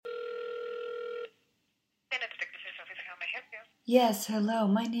Yes, hello.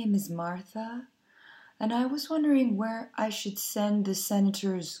 My name is Martha, and I was wondering where I should send the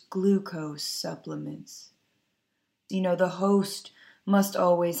senator's glucose supplements. The host must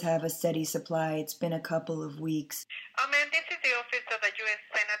always have a steady supply. It's been a couple of weeks. Ma'am, this is the office of the U.S.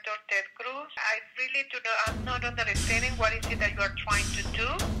 Senator Ted Cruz. I really do not, I'm not understanding what is it that you are trying to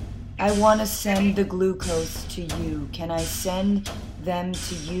do. I want to send the glucose to you. Can I send them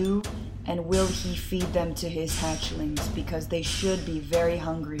to you? And will he feed them to his hatchlings? Because they should be very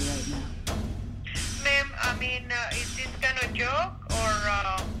hungry right now. Ma'am, is this kind of joke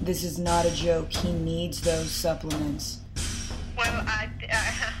or... This is not a joke. He needs those supplements. Well, I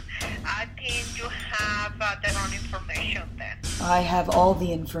think you have the wrong information then. I have all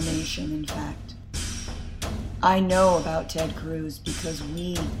the information, in fact. I know about Ted Cruz because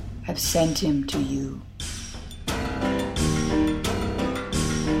we have sent him to you.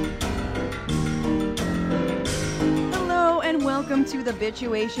 Hello and welcome to the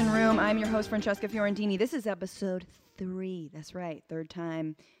Bitchuation Room. I'm your host, Francesca Fiorentini. This is episode 3. That's right, third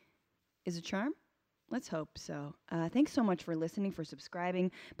time. Is it charm? Let's hope so. Thanks so much for listening, for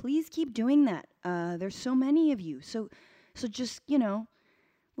subscribing. Please keep doing that. There's so many of you. So just,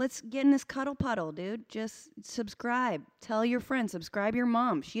 let's get in this cuddle puddle, dude. Just subscribe. Tell your friends. Subscribe your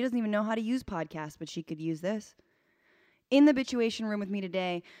mom. She doesn't even know how to use podcasts, but she could use this. In the Bitchuation Room with me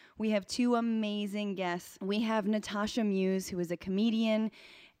today, we have 2 amazing guests. We have Natasha Muse, who is a comedian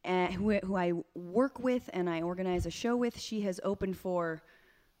who I work with and I organize a show with. She has opened for...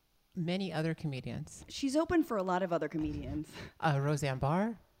 many other comedians. She's open for a lot of other comedians. Roseanne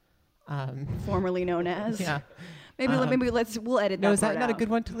Barr. Formerly known as. Yeah. We'll edit that No, is part that not out. a good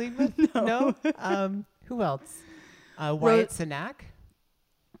one to leave with? No. Who else? Wyatt Cenac.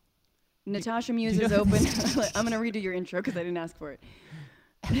 Natasha Muse is open. I'm going to redo your intro because I didn't ask for it.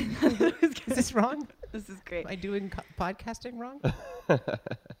 Is this wrong? This is great. Am I doing podcasting wrong?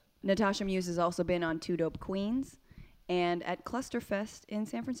 Natasha Muse has also been on Two Dope Queens and at Clusterfest in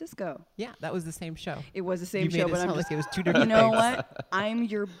San Francisco. Yeah, that was the same show. It was the same you show, made it but I'm sound just... like it was 2 different You know things. what? I'm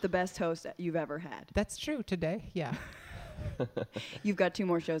the best host you've ever had. That's true today. Yeah. You've got 2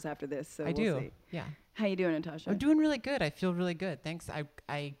 more shows after this, so I we'll do. see. Yeah. How you doing, Natasha? I'm doing really good. I feel really good. Thanks.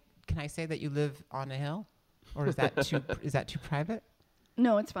 Can I say that you live on a hill, or is that too private?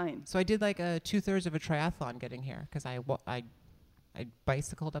 No, it's fine. So I did like 2/3 of a triathlon getting here because I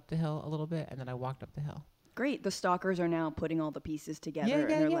bicycled up the hill a little bit and then I walked up the hill. Great. The stalkers are now putting all the pieces together. Yeah, and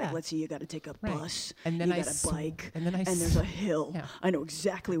they're yeah. like, let's see, you got to take a bus. And then you I got a bike. And then and there's a hill. Yeah. I know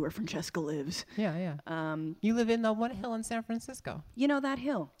exactly where Francesca lives. Yeah. You live in the one hill in San Francisco. You know that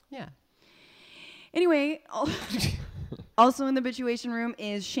hill. Yeah. Anyway, also in the Bitchuation Room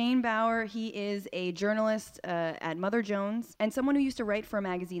is Shane Bauer. He is a journalist at Mother Jones and someone who used to write for a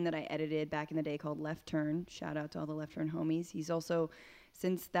magazine that I edited back in the day called Left Turn. Shout out to all the Left Turn homies. He's also,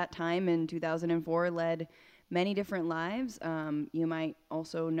 since that time in 2004, led many different lives. You might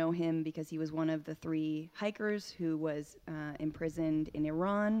also know him because he was one of the 3 hikers who was imprisoned in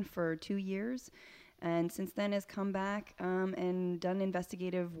Iran for 2 years. And since then has come back and done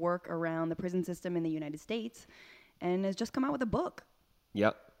investigative work around the prison system in the United States and has just come out with a book.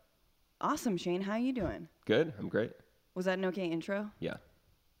 Yep. Awesome, Shane. How are you doing? Good. I'm great. Was that an okay intro? Yeah.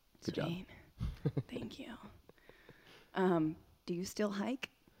 Good Sweet. Job. Thank you. Do you still hike?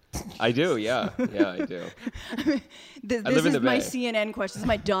 I do, yeah. Yeah, I do. This live in is the my Bay. CNN question. This is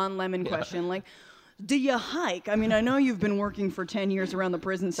my Don Lemon question. Like, do you hike? I mean, I know you've been working for 10 years around the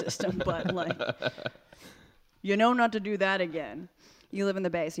prison system, but like, you know not to do that again. You live in the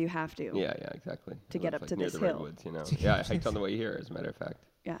Bay, so you have to. Yeah, exactly. To get up to near this the hill. redwoods, Yeah, I hiked on the way here, as a matter of fact.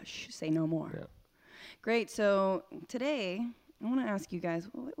 Yeah, say no more. Yeah. Great. So today, I want to ask you guys,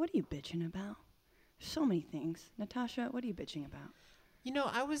 what are you bitching about? So many things. Natasha, what are you bitching about?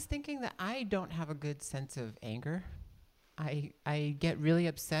 I was thinking that I don't have a good sense of anger. I get really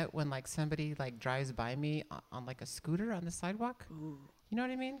upset when like somebody like drives by me on like a scooter on the sidewalk. Ooh. You know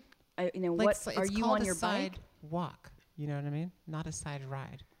what I mean? What are you on your bike? Walk. You know what I mean? Not a side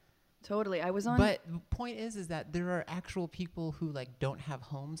ride. Totally. I was on. But the point is that there are actual people who like don't have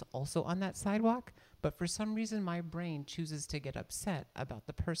homes also on that sidewalk. But for some reason, my brain chooses to get upset about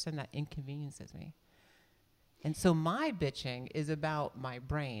the person that inconveniences me. And so my bitching is about my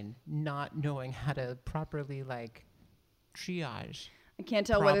brain not knowing how to properly like triage. I can't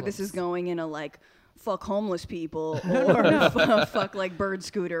tell problems. whether this is going in a like fuck homeless people or fuck like bird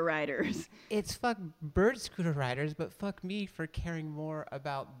scooter riders. It's fuck bird scooter riders, but fuck me for caring more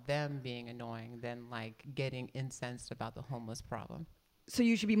about them being annoying than like getting incensed about the homeless problem. So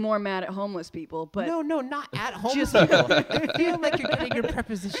you should be more mad at homeless people, but No, not at homeless people. I feel like you're getting your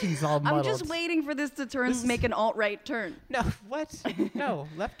prepositions all muddled. I'm just waiting for this to make an alt-right turn. No, what? No,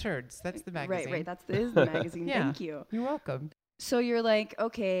 Left Turds. That's the magazine. Right. That is the magazine. Yeah, Thank you. You're welcome. So you're like,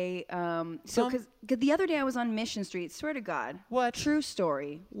 okay, because the other day I was on Mission Street, swear to God. What? True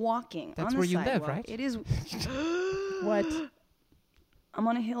story. Walking That's on the where you live, sidewalk. right? It is. What? I'm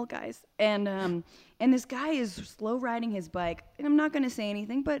on a hill, guys. And this guy is slow riding his bike. And I'm not going to say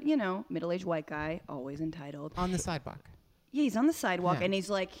anything, but, middle-aged white guy, always entitled. On the sidewalk. Yeah, he's on the sidewalk, Yeah. and he's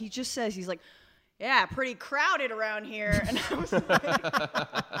like, yeah, pretty crowded around here. And I was like...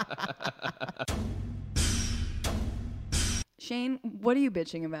 Shane, what are you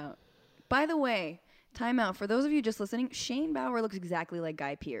bitching about? By the way, time out. For those of you just listening, Shane Bauer looks exactly like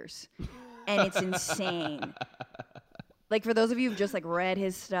Guy Pearce. And it's insane. Like, for those of you who've just, read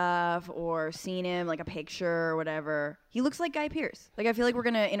his stuff or seen him, a picture or whatever, he looks like Guy Pearce. I feel like we're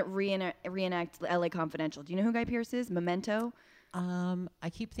going to reenact LA Confidential. Do you know who Guy Pearce is? Memento? I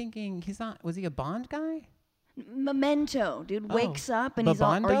keep thinking was he a Bond guy? Memento, dude, wakes up and he's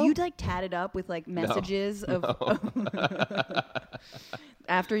Babando? all, are you tatted up with messages of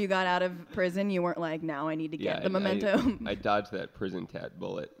after you got out of prison, you weren't like, now I need to get the memento. I dodged that prison tat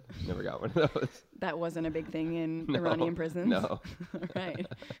bullet. Never got one of those. That wasn't a big thing in Iranian prisons. No. Right.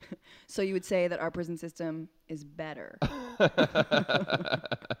 So you would say that our prison system is better.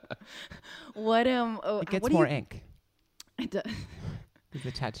 What It gets what more ink. It does. Is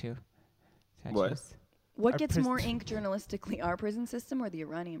the tattoos. What Our gets prison- more ink journalistically, our prison system or the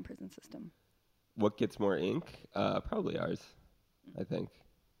Iranian prison system? What gets more ink? Probably ours, I think.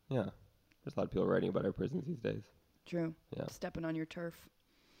 Yeah. There's a lot of people writing about our prisons these days. True. Yeah. Stepping on your turf.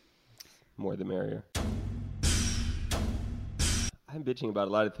 More the merrier. I'm bitching about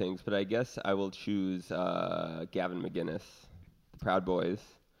a lot of things, but I guess I will choose Gavin McGinnis, the Proud Boys.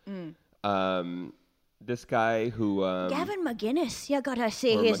 This guy who... Gavin McGinnis, you gotta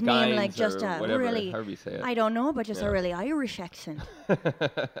say or his name McGines like just or a whatever, really, however you say it. I don't know, but just a really Irish accent.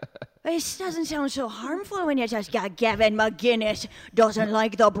 It doesn't sound so harmful when you just got Gavin McGinnis doesn't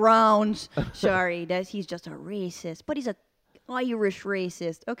like the Browns. Sorry, he's just a racist, but he's a Irish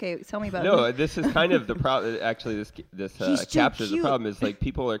racist. Okay, tell me about No, this is kind of the problem. Actually, this He's too captures the cute. problem. Is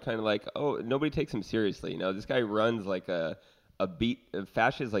people are kind of like, oh, nobody takes him seriously. This guy runs like a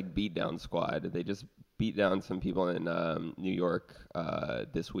fascist beat down squad. They just beat down some people in New York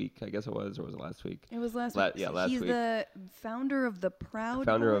this week, I guess it was, or was it last week? It was last week. Yeah, last He's week. the founder of the Proud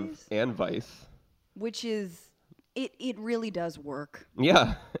Founder Boys, of and Vice. which is it really does work.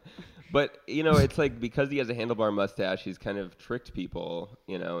 Yeah. But, it's because he has a handlebar mustache, he's kind of tricked people,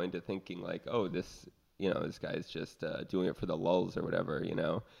 into thinking oh, this guy's just doing it for the lulz or whatever,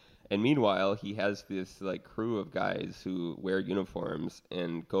 And meanwhile, he has this crew of guys who wear uniforms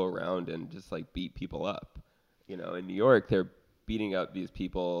and go around and just beat people up. In New York, they're beating up these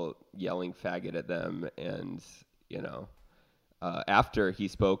people, yelling faggot at them, and after he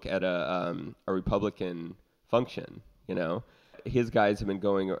spoke at a Republican function, his guys have been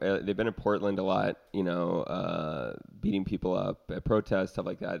going. They've been in Portland a lot, beating people up at protests, stuff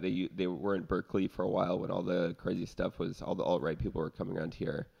like that. They were in Berkeley for a while when all the crazy stuff was. All the alt-right people were coming around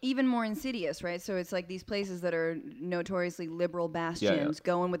here. Even more insidious, right? So it's these places that are notoriously liberal bastions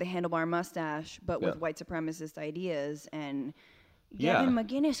going with a handlebar mustache, but with white supremacist ideas. And Gavin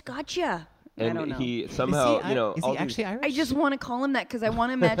McGinnis gotcha. I don't know. And he somehow, is he actually Irish? I just want to call him that because I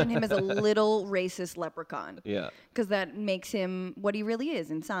want to imagine him as a little racist leprechaun. Yeah. Because that makes him what he really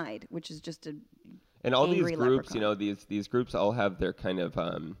is inside, which is just a And all these angry groups, leprechaun. these groups all have their kind of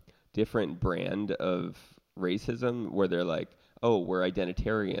different brand of racism, where they're like, oh, we're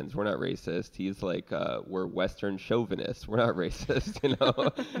identitarians, we're not racist. He's like, we're Western chauvinists, we're not racist,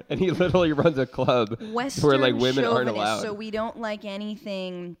 And he literally runs a club Western where women aren't chauvinist, allowed. So we don't like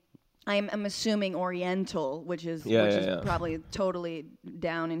anything. I'm assuming Oriental, which is probably totally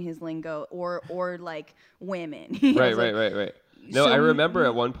down in his lingo, or women. Right. No, So I remember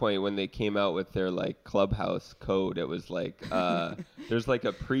at one point when they came out with their clubhouse code, it was there's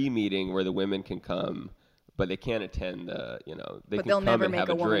a pre-meeting where the women can come, but they can't attend they But can they'll come never and make have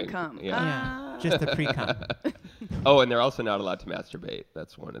a a woman drink. come. Yeah, just the pre-com. Oh, and they're also not allowed to masturbate.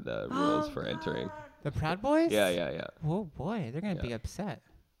 That's one of the rules for entering. The Proud Boys? Yeah. Oh boy, they're gonna be upset.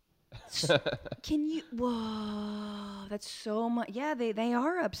 Can you? Whoa, that's so much. Yeah, they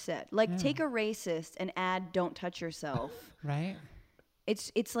are upset. Take a racist and add "don't touch yourself." Right?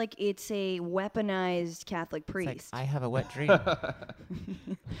 It's like it's a weaponized Catholic It's priest. I have a wet dream.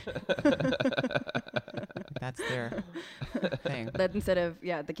 That's their thing. But instead of the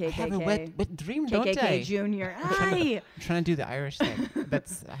KKK. I have a wet dream, don't I? KKK Junior. I'm trying to do the Irish thing.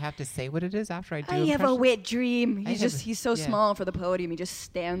 I have to say what it is after I do. I have a wet dream. He's so yeah. small for the podium. He just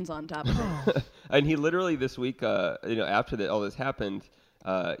stands on top of it. And he literally this week, after all this happened,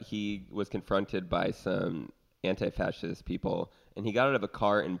 he was confronted by some anti-fascist people, and he got out of a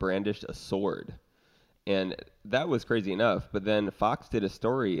car and brandished a sword. And that was crazy enough. But then Fox did a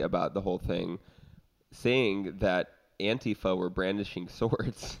story about the whole thing, saying that Antifa were brandishing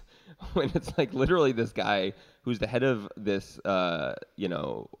swords when it's like literally this guy who's the head of this,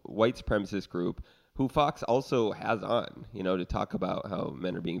 white supremacist group who Fox also has on, to talk about how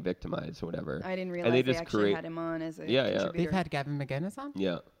men are being victimized or whatever. I didn't realize they actually had him on as a contributor. They've had Gavin McInnes on?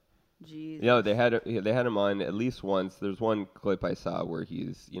 Yeah. Jeez. Yeah, they had him on at least once. There's one clip I saw where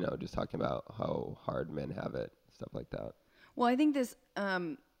he's, just talking about how hard men have it, stuff like that. Well, I think this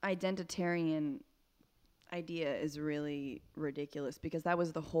identitarian idea is really ridiculous because that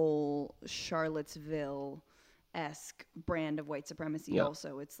was the whole Charlottesville-esque brand of white supremacy. Yeah.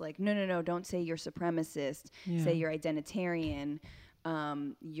 Also, it's like no, don't say you're supremacist. Say you're identitarian.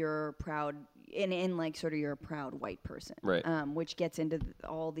 You're proud, and like sort of you're a proud white person, right? Which gets into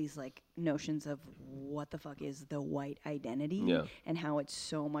all these like notions of what the fuck is the white identity, and how it's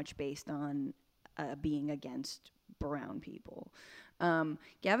so much based on being against brown people.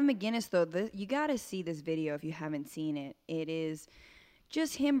 Gavin McInnes, though, you got to see this video if you haven't seen it. It is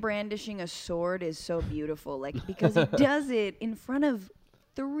just him brandishing a sword is so beautiful, like because he does it in front of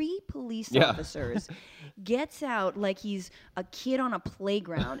 3 police officers, gets out like he's a kid on a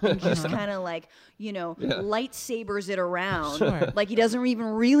playground and just kind of like, lightsabers it around. Sure. Like he doesn't even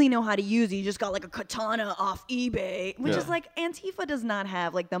really know how to use it. He just got like a katana off eBay, which is like Antifa does not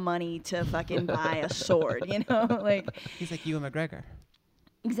have like the money to fucking buy a sword, Like he's like Ewan McGregor.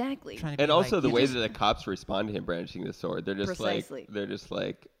 Exactly. And also the way that the cops respond to him brandishing the sword, they're just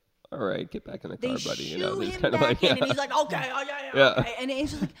like, all right, get back in the car, buddy. They shoo him back in, and he's like, okay, okay. And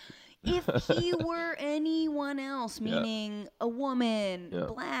it's just like, if he were anyone else, meaning a woman,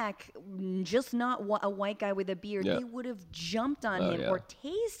 black, just not a white guy with a beard, they would have jumped on him or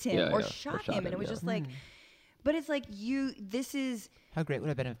tased him or shot him. And it was just like, but it's like this is. How great would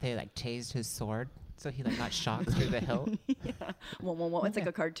it have been if they like tased his sword? So he like got shot through the hilt. Well, it's like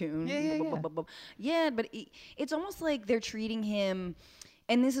a cartoon. Yeah, but it's almost like they're treating him,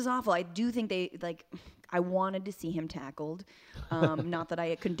 and this is awful. I do think I wanted to see him tackled. Not that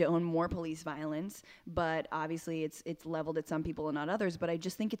I condone more police violence, but obviously it's leveled at some people and not others. But I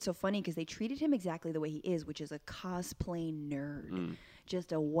just think it's so funny because they treated him exactly the way he is, which is a cosplay nerd.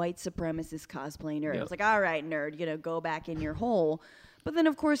 Just a white supremacist cosplay nerd. It's like, all right, nerd, go back in your hole. But then,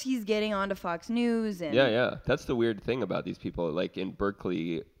 of course, he's getting onto Fox News. And That's the weird thing about these people. Like in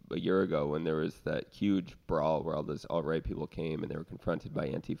Berkeley a year ago when there was that huge brawl where all those alt-right people came and they were confronted by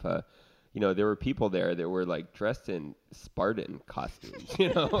Antifa, there were people there that were like dressed in Spartan costumes,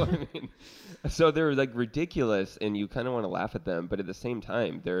 I mean, so they're like ridiculous and you kind of want to laugh at them. But at the same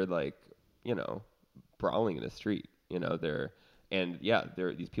time, they're like, brawling in the street,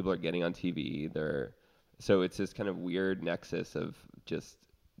 these people are getting on TV. So it's this kind of weird nexus of just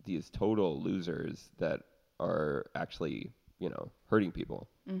these total losers that are actually, hurting people.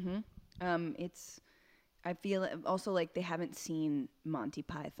 Mm-hmm. I feel also like they haven't seen Monty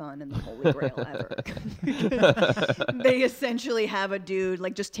Python and the Holy Grail ever. They essentially have a dude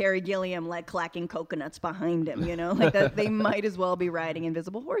like just Terry Gilliam like clacking coconuts behind him, like that. They might as well be riding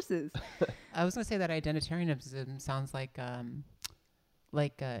invisible horses. I was going to say that identitarianism sounds like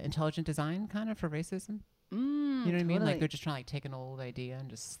intelligent design kind of for racism. You know what I mean? Like they're just trying to like take an old idea and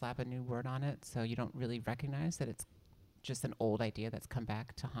just slap a new word on it, so you don't really recognize that it's just an old idea that's come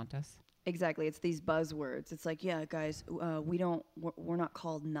back to haunt us. Exactly. It's these buzzwords. It's like, yeah, guys, we're not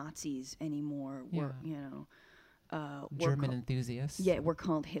called Nazis anymore. We're, German enthusiasts. Yeah, we're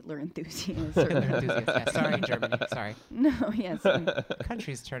called Hitler enthusiasts. Hitler enthusiasts. Yeah, sorry, Germany. Sorry. No, yes.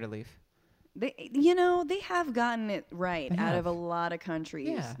 Countries turn a leaf. They have gotten it right out of a lot of countries.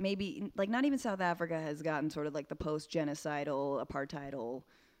 Yeah. Maybe like not even South Africa has gotten sort of like the post-genocidal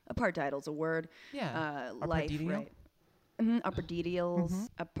apartheidal's a word. Yeah. Life, right? Upper-dedials.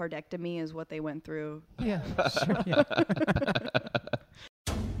 Appardectomy is what they went through. Yeah. Sure. Yeah.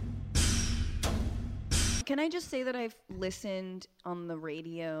 Can I just say that I've listened on the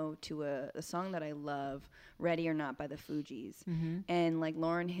radio to a song that I love, Ready or Not by the Fugees. And like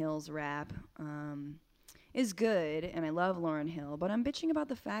Lauryn Hill's rap is good, and I love Lauryn Hill, but I'm bitching about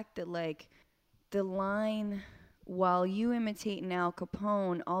the fact that like the line, while you imitating Al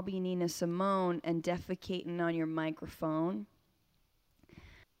Capone, I'll be Nina Simone and defecating on your microphone.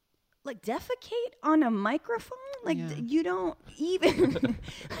 Like defecate on a microphone? Like, Yeah. you don't even...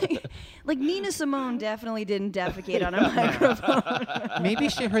 like, Nina Simone definitely didn't defecate on a microphone. Maybe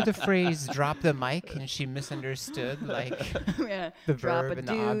she heard the phrase "drop the mic" and she misunderstood, like Yeah, the drop verb a and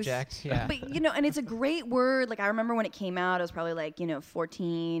the deuce. object. Yeah. But, and it's a great word. Like, I remember when it came out, I was probably like,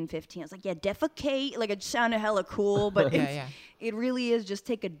 14, 15. I was like, yeah, defecate. Like, it sounded hella cool, but Yeah. it really is just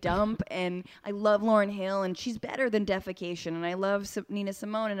take a dump. And I love Lauryn Hill, and she's better than defecation. And I love Nina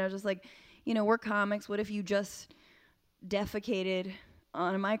Simone, and I was just like, we're comics. What if you just defecated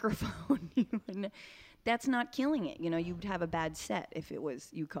on a microphone? That's not killing it. You'd have a bad set if it was,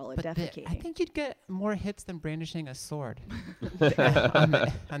 you call it defecating. I think you'd get more hits than brandishing a sword on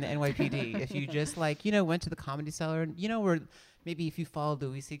the NYPD if you just went to the Comedy Cellar and where maybe if you followed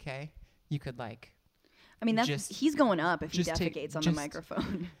Louis C.K. you could he's going up if he just defecates on the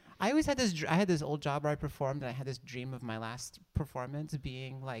microphone. I always had this. I had this old job where I performed, and I had this dream of my last performance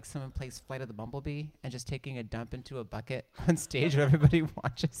being like someone plays Flight of the Bumblebee and just taking a dump into a bucket on stage where everybody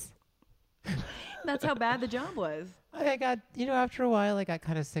watches. That's how bad the job was. I got, after a while, I got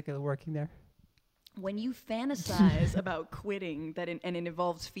kind of sick of working there. When you fantasize about quitting and it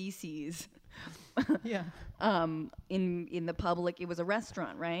involves feces. Yeah. In the public, it was a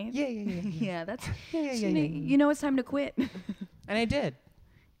restaurant, right? Yeah. Yeah, that's. Yeah. It's time to quit. And I did.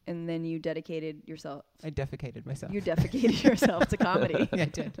 And then you dedicated yourself. I defecated myself. You defecated yourself to comedy. Yeah, I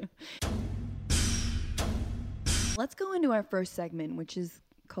did. Let's go into our first segment, which is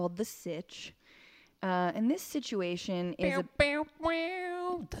called The Sitch. And this situation is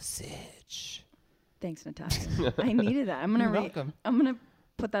the Sitch. Thanks, Natasha. I needed that. I'm gonna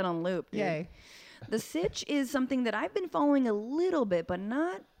put that on loop. Dude. Yay. The Sitch is something that I've been following a little bit, but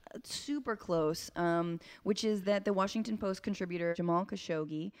not super close, which is that the Washington Post contributor Jamal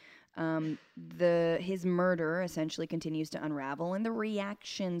Khashoggi, his murder essentially continues to unravel, and the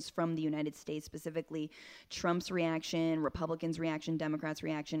reactions from the United States, specifically Trump's reaction, Republicans' reaction, Democrats'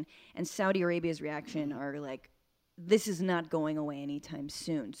 reaction, and Saudi Arabia's reaction are like, this is not going away anytime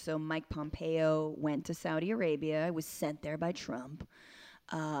soon. So Mike Pompeo went to Saudi Arabia, was sent there by Trump,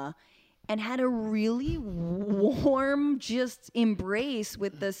 and had a really warm just embrace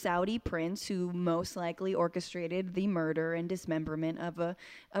with the Saudi prince who most likely orchestrated the murder and dismemberment of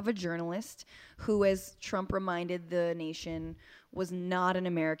a journalist who, as Trump reminded the nation, was not an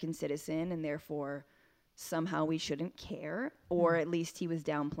American citizen and therefore somehow we shouldn't care, or at least he was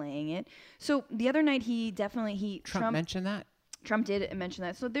downplaying it. So the other night Trump mentioned that? Trump did mention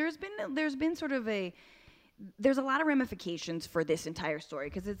that. So there's been sort of there's a lot of ramifications for this entire story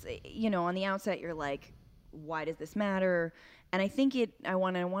because it's, on the outset you're like, why does this matter? And I think I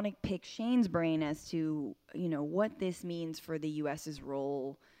want to pick Shane's brain as to, what this means for the U.S.'s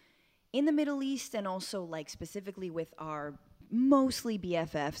role in the Middle East and also specifically with our mostly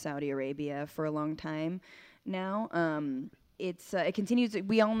BFF Saudi Arabia for a long time now. It continues.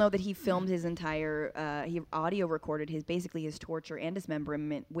 We all know that he filmed his entire, he audio recorded his torture and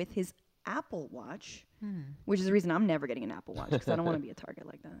dismemberment with his Apple Watch, which is the reason I'm never getting an Apple Watch because I don't want to be a target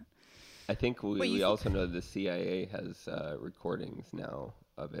like that. I think we also know the CIA has recordings now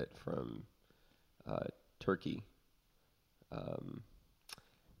of it from Turkey. Wow.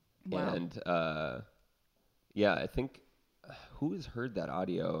 And I think who has heard that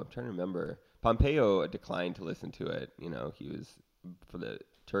audio? I'm trying to remember. Pompeo declined to listen to it. He was the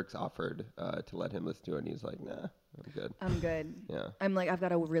Turks offered to let him listen to it, and he's like, nah. I'm good. Yeah. I'm I've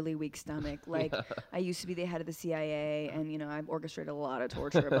got a really weak stomach. I used to be the head of the CIA, and, I've orchestrated a lot of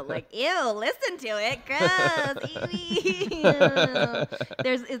torture, but ew, listen to it.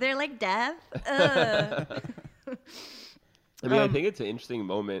 Gross. Is there death? I think it's an interesting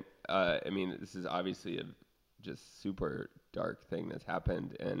moment. This is obviously a just super dark thing that's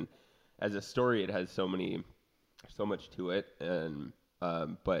happened. And as a story, it has so much to it. And,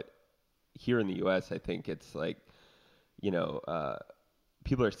 but here in the U.S., I think it's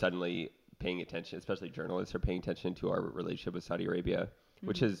people are suddenly paying attention, especially journalists are paying attention to our relationship with Saudi Arabia,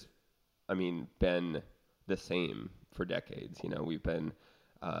 which has, been the same for decades. We've been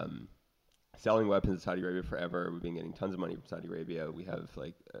selling weapons to Saudi Arabia forever. We've been getting tons of money from Saudi Arabia. We have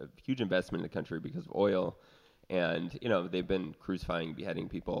a huge investment in the country because of oil. And, they've been crucifying, beheading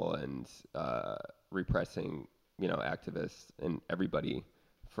people and repressing, activists and everybody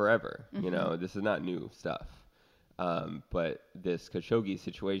forever. Mm-hmm. This is not new stuff. But this Khashoggi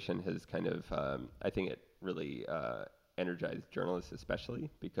situation has kind of, I think it really energized journalists, especially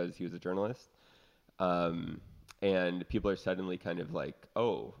because he was a journalist. And people are suddenly kind of like,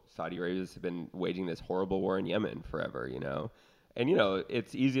 oh, Saudi Arabia's been waging this horrible war in Yemen forever, And,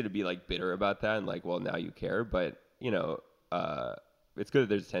 it's easy to be bitter about that and well, now you care. But, it's good that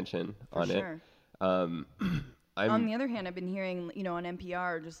there's tension on it. On the other hand, I've been hearing, on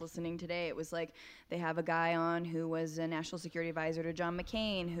NPR, just listening today, it was like they have a guy on who was a national security advisor to John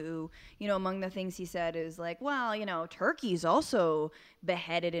McCain who, among the things he said is like, well, Turkey's also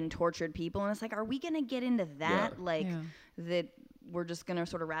beheaded and tortured people. And it's like, are we going to get into that? That we're just going to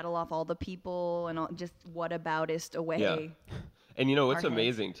sort of rattle off all the people and just whataboutist away. Yeah. And what's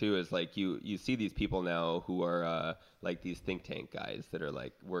amazing too is like you see these people now who are like these think tank guys that are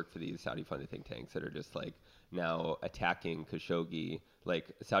like work for these Saudi funded think tanks that are just like now attacking Khashoggi.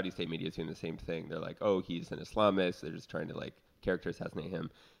 Like Saudi state media is doing the same thing. They're like, oh, he's an Islamist. They're just trying to like character assassinate him.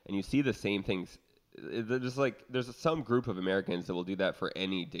 And you see the same things. There's some group of Americans that will do that for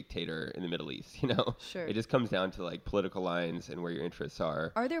any dictator in the Middle East. Sure. It just comes down to like political lines and where your interests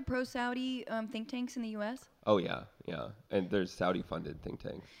are. Are there pro-Saudi think tanks in the U.S.? Oh yeah, and there's Saudi-funded think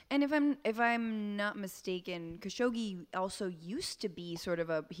tanks. And if I'm not mistaken, Khashoggi also used to be sort of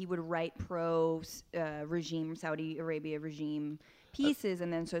he would write pro-regime Saudi Arabia regime pieces,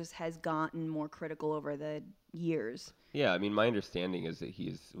 and then sort of has gotten more critical over the years. Yeah, I mean, my understanding is that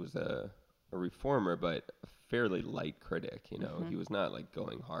was a reformer, but a fairly light critic. He was not like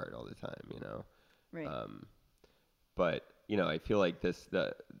going hard all the time. Right. But I feel like this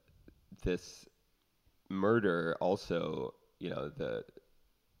murder also,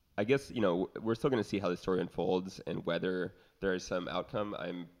 I guess we're still going to see how the story unfolds and whether there is some outcome.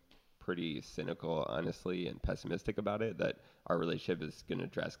 I'm pretty cynical, honestly, and pessimistic about it, that our relationship is going to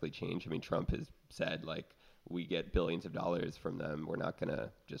drastically change. I mean, Trump has said like, we get billions of dollars from them. We're not going to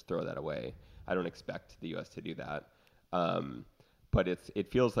just throw that away. I don't expect the U.S. to do that. But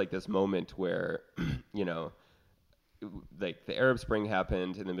it feels like this moment where, like the Arab Spring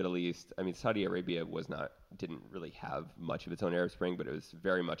happened in the Middle East. I mean, Saudi Arabia didn't really have much of its own Arab Spring, but it was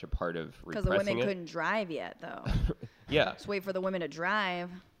very much a part of repressing it. Because the women couldn't drive yet, though. Yeah. Just wait for the women to drive.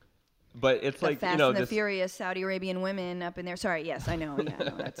 But it's the like, Fast and the Furious Saudi Arabian women up in there. Sorry, yes, I know. Yeah,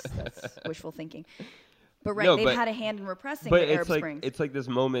 no, that's wishful thinking. But they've had a hand in repressing the Arab Springs. It's like this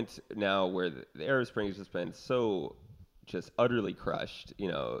moment now where the Arab Spring has just been so just utterly crushed,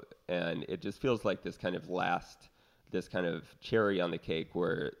 and it just feels like this kind of cherry on the cake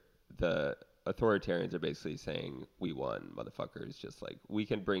where the authoritarians are basically saying, we won, motherfuckers. Just like, we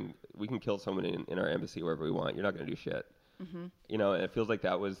can kill someone in our embassy wherever we want. You're not going to do shit. Mm-hmm. And it feels like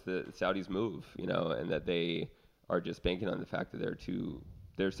that was the Saudis' move, and that they are just banking on the fact that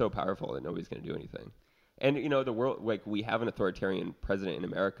they're so powerful that nobody's going to do anything. And, the world, like, we have an authoritarian president in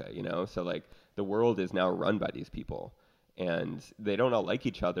America, so, like, the world is now run by these people. And they don't all like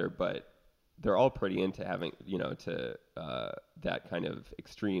each other, but they're all pretty into having, that kind of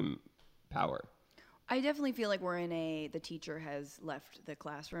extreme power. I definitely feel like we're in the teacher has left the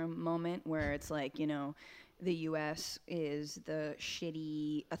classroom moment where it's like, the U.S. is the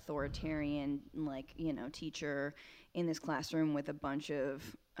shitty authoritarian, teacher in this classroom with a bunch of,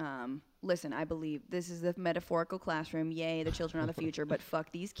 listen, I believe this is the metaphorical classroom. Yay, the children are the future, but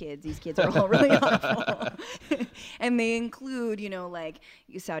fuck these kids. These kids are all really awful. And they include, like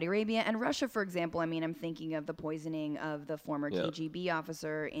Saudi Arabia and Russia, for example. I mean, I'm thinking of the poisoning of the former KGB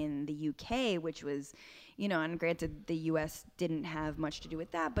officer in the UK, which was, and granted, the U.S. didn't have much to do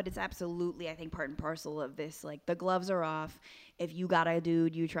with that, but it's absolutely, I think, part and parcel of this. Like, the gloves are off. If you got a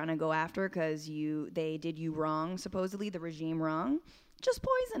dude you trying to go after because they did you wrong, supposedly, the regime wrong, just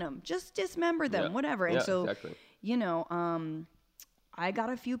poison them. Just dismember them, whatever. And so, exactly. I got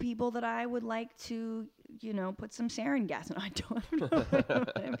a few people that I would like to, put some sarin gas in. I don't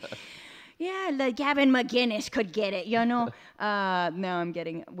know. Yeah, like Gavin McGinnis could get it, Now I'm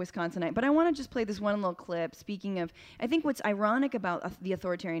getting Wisconsinite. But I want to just play this one little clip. Speaking of, I think what's ironic about the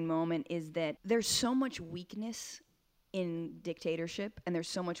authoritarian moment is that there's so much weakness in dictatorship, and there's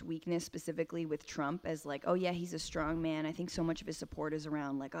so much weakness specifically with Trump as like, oh yeah, he's a strong man. I think so much of his support is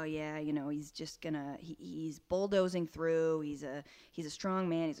around like, oh yeah, he's just gonna, he's bulldozing through. He's a strong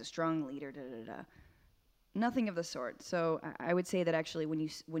man. He's a strong leader. Da da da. Nothing of the sort. So I would say that actually,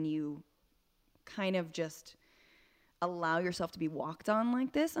 when you kind of just allow yourself to be walked on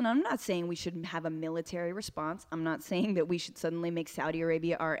like this, and I'm not saying we should have a military response. I'm not saying that we should suddenly make Saudi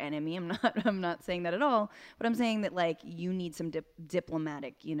Arabia our enemy. I'm not saying that at all. But I'm saying that like you need some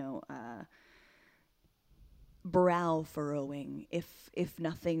diplomatic, brow furrowing, if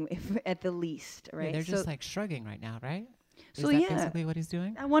at the least, right? Yeah, they're just like shrugging right now, right? Is that basically what he's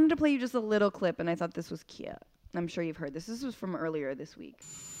doing? I wanted to play you just a little clip, and I thought this was cute. I'm sure you've heard this. This was from earlier this week.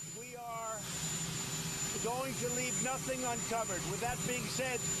 We are going to leave nothing uncovered. With that being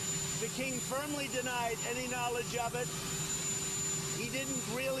said, the king firmly denied any knowledge of it. He didn't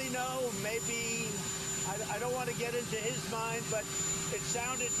really know. Maybe, I don't want to get into his mind, but it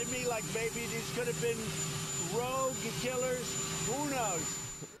sounded to me like maybe these could have been rogue killers. Who knows?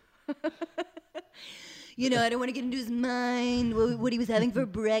 You know, I don't want to get into his mind, what he was having for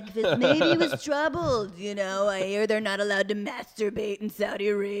breakfast. Maybe he was troubled, you know. I hear they're not allowed to masturbate in Saudi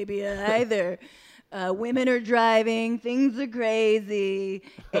Arabia either. Women are driving, things are crazy,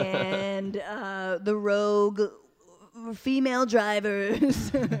 and the rogue female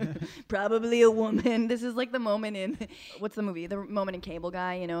drivers, probably a woman. This is like the moment in, what's the movie? The moment in Cable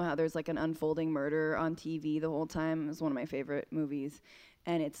Guy, you know, how there's like an unfolding murder on TV the whole time. It's one of my favorite movies.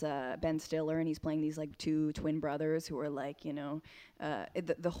 And it's Ben Stiller, and he's playing these like two twin brothers who are like, you know,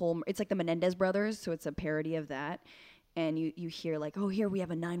 it's like the Menendez brothers, so it's a parody of that. And you hear like, oh, here we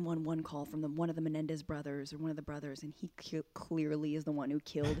have a 911 call from one of the Menendez brothers or one of the brothers, and he clearly is the one who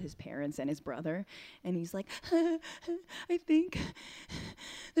killed his parents and his brother. And he's like, I think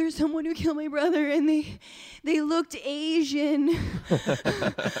there's someone who killed my brother, and they looked Asian.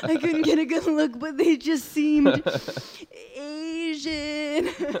 I couldn't get a good look, but they just seemed Asian.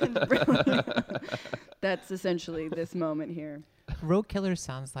 That's essentially this moment here. Rogue Killer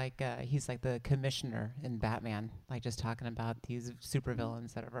sounds like he's like the commissioner in Batman, like just talking about these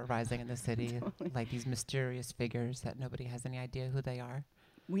supervillains that are rising in the city, like these mysterious figures that nobody has any idea who they are.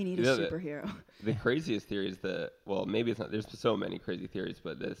 We need a superhero. The craziest theory is well, maybe it's not, there's so many crazy theories,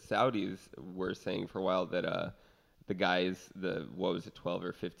 but the Saudis were saying for a while that the guys, 12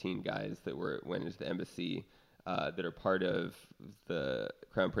 or 15 guys that went into the embassy that are part of the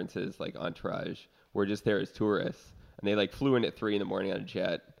Crown Prince's like entourage were just there as tourists. And they like flew in at 3 a.m. on a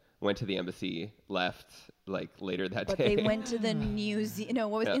jet, went to the embassy, left like later that day. But they went to the museum. No,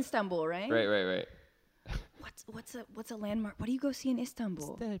 what was Istanbul, right? Right. What's a landmark? What do you go see in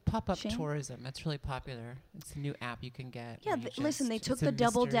Istanbul? It's the pop-up tourism. It's really popular. It's a new app you can get. Yeah, listen, they took the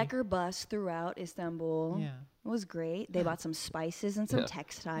double-decker bus throughout Istanbul. Yeah. It was great. They bought some spices and some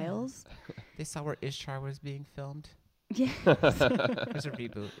textiles. They saw where Ishtar was being filmed. Yeah. There's a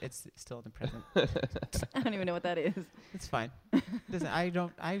reboot. It's still in the present. I don't even know what that is. It's fine. Listen,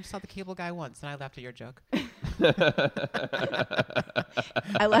 I saw the Cable Guy once, and I laughed at your joke.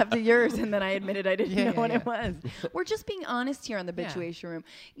 I laughed at yours, and then I admitted I didn't know what it was. We're just being honest here on the Bitchuation Room.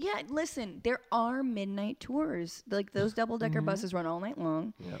 Yeah, listen, there are midnight tours. Like, those double-decker buses run all night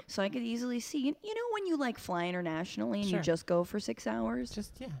long. Yep. So I could easily see, you know when you, like, fly internationally and you just go for 6 hours?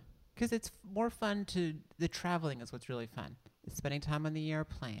 Because it's more fun the traveling is what's really fun. It's spending time on the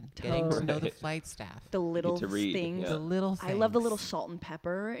airplane, getting to know the flight staff. The little things. The little things. I love the little salt and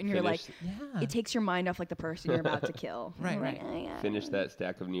pepper. And you're like, it takes your mind off like the person you're about to kill. Right. Finish that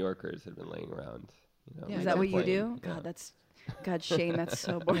stack of New Yorkers that have been laying around. You know, is that what you do? Yeah. God, Shane, that's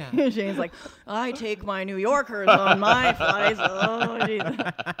so boring. Yeah. Shane's like, I take my New Yorkers on my flights. Oh, Jesus.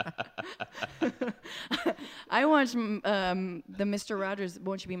 I watched the Mr. Rogers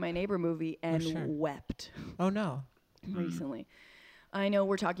Won't You Be My Neighbor movie and wept. Oh, no. Recently. I know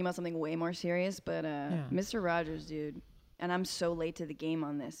we're talking about something way more serious, but Mr. Rogers, dude, and I'm so late to the game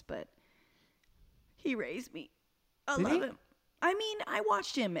on this, but he raised me. I love him. I mean, I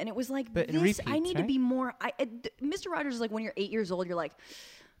watched him, and it was like, I need to be more... Mr. Rogers is like when you're 8 years old, you're like,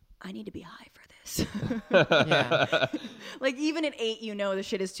 I need to be high for this. Like, even at 8, you know the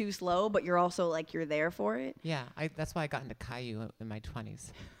shit is too slow, but you're also like, you're there for it. Yeah, that's why I got into Caillou in my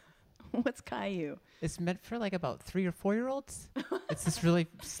 20s. What's Caillou? It's meant for like about 3 or 4-year-olds. It's this really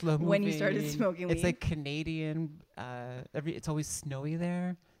slow moving. When you started smoking weed? It's like Canadian. It's always snowy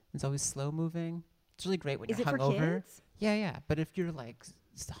there. It's always slow moving. It's really great when you're hungover. Is it for kids? Yeah. But if you're like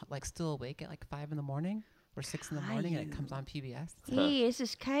still awake at like 5 a.m. or 6 a.m. and it comes on PBS. Hey, this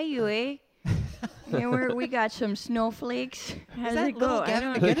is Caillou, eh? We got some snowflakes. How's it go?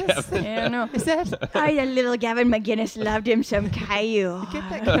 Gavin McGinnis? I don't know. Is that? The little Gavin McGinnis loved him some Caillou.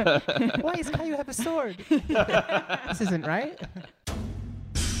 Why does Caillou have a sword? This isn't right.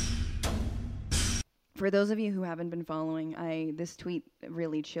 For those of you who haven't been following, this tweet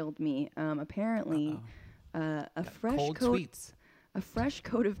really chilled me. Apparently, a fresh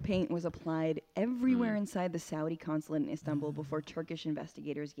coat of paint was applied everywhere inside the Saudi consulate in Istanbul before Turkish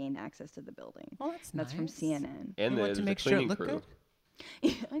investigators gained access to the building. Oh, that's from CNN. And they want to make sure it looked good.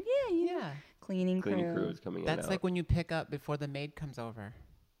 Yeah. Cleaning crew is coming in. That's like when you pick up before the maid comes over.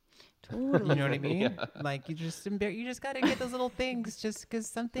 Totally. You know what I mean? Like you just got to get those little things just because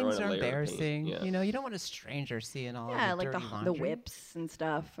some things are embarrassing. You know, you don't want a stranger seeing all of your like dirty the whips and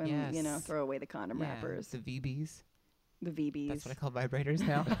stuff, and throw away the condom wrappers. The VBs. The VBs. That's what I call vibrators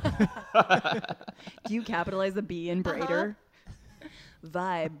now. Do you capitalize the B in braider?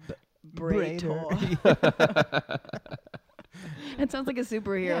 Vibrator. That sounds like a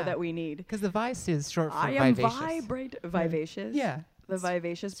superhero that we need. Because the vice is short for Vivacious. vivacious. Vivacious? Yeah. The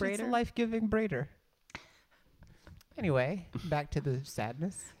vivacious braider? It's a life-giving braider. Anyway, back to the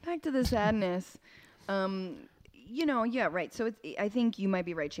sadness. Back to the sadness. Yeah, right. So I think you might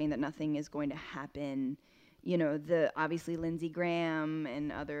be right, Shane, that nothing is going to happen. Obviously Lindsey Graham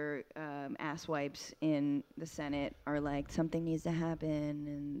and other asswipes in the Senate are like, something needs to happen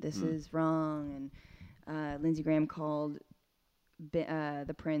and this is wrong. And Lindsey Graham called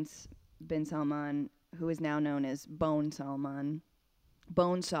the Prince bin Salman, who is now known as Bonesaw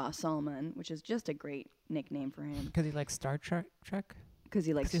Salman, which is just a great nickname for him. Because he likes Star Trek? Because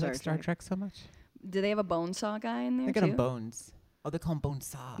he likes Star Trek so much? Do they have a Bonesaw guy in there They too? got him Bones. Oh, they call him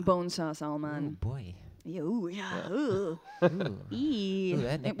Bonesaw. Bonesaw Salman. Oh, boy. Ooh, yeah. Ooh. Ooh. Eee. Ooh,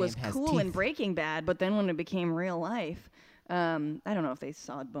 that It was nickname has cool in teeth. Breaking Bad, but then when it became real life, I don't know if they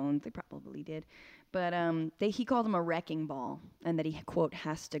saw Bones. They probably did. But he called him a wrecking ball and that he, quote,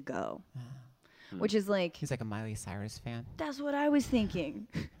 has to go. Which is like... He's like a Miley Cyrus fan. That's what I was thinking.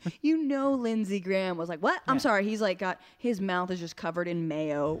 Lindsey Graham was like, what? I'm sorry. He's like his mouth is just covered in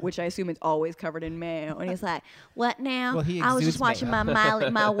mayo, which I assume it's always covered in mayo. And he's like, what now? Well, he I was just exudes watching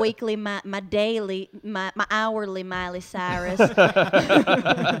mayo. my weekly, my daily, my hourly Miley Cyrus.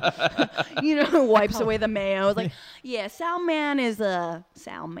 Wipes away the mayo. It's like, yeah, Salman is a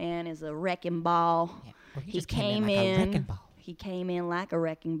wrecking ball. Yeah. Well, He just came like a in. wrecking ball. He came in like a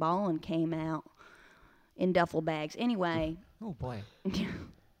wrecking ball and came out in duffel bags. Anyway, Oh, boy. it's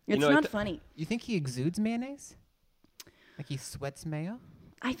know, not funny. You think he exudes mayonnaise? Like he sweats mayo?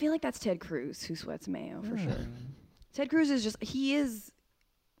 I feel like that's Ted Cruz who sweats mayo for sure. Mm. Ted Cruz is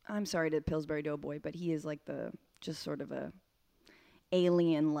I'm sorry to Pillsbury Doughboy, but he is like just sort of a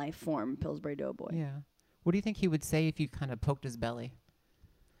alien life form, Pillsbury Doughboy. Yeah. What do you think he would say if you kind of poked his belly?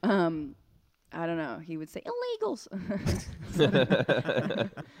 I don't know. He would say illegals.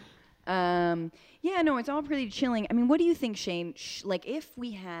 Yeah, no, it's all pretty chilling. I mean, what do you think, Shane? Like, if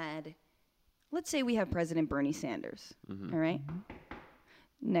we had, let's say we have President Bernie Sanders, all right?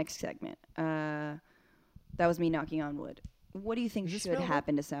 Next segment. That was me knocking on wood. What do you think should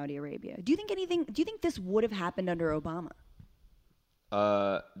happen to Saudi Arabia? Do you think this would have happened under Obama?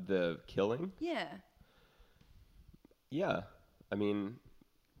 The killing? Yeah. Yeah. I mean,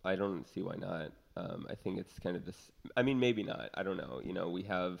 I don't see why not. I think it's kind of this. I mean, maybe not. I don't know. We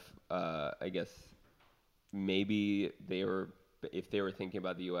have. I guess maybe if they were thinking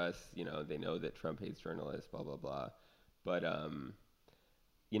about the U.S. They know that Trump hates journalists. Blah blah blah. But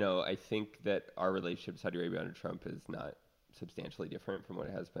I think that our relationship with Saudi Arabia under Trump is not substantially different from what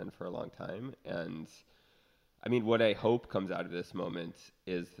it has been for a long time. And I mean, what I hope comes out of this moment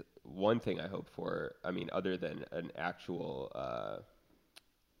is one thing I hope for. I mean, other than an actual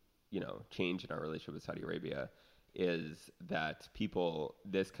change in our relationship with Saudi Arabia, is that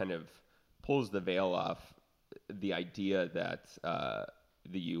this kind of pulls the veil off the idea that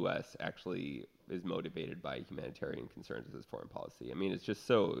the U.S. actually is motivated by humanitarian concerns with its foreign policy. I mean, it's just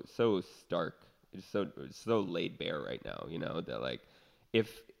so stark. It's so laid bare right now, that like,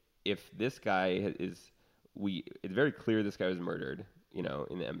 if this guy it's very clear this guy was murdered,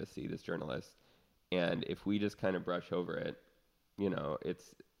 in the embassy, this journalist, and if we just kind of brush over it,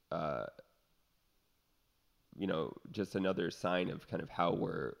 it's just another sign of kind of how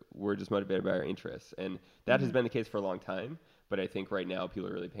we're just motivated by our interests. And that has been the case for a long time, but I think right now people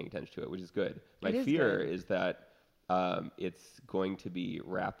are really paying attention to it, which is good. My fear is that it's going to be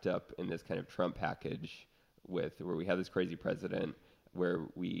wrapped up in this kind of Trump package where we have this crazy president, where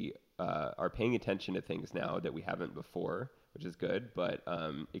we are paying attention to things now that we haven't before, which is good, but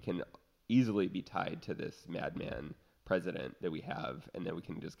it can easily be tied to this madman president that we have, and then we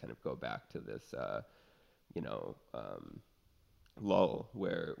can just kind of go back to this lull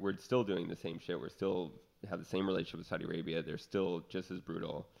where we're still doing the same shit. We're still have the same relationship with Saudi Arabia. They're still just as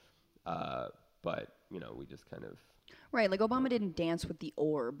brutal, but we just kind of Right, like Obama didn't dance with the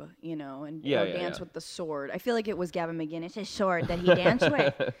orb, and dance with the sword. I feel like it was Gavin McInnes' sword that he danced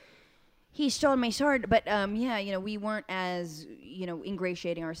with. He stole my sword, but we weren't as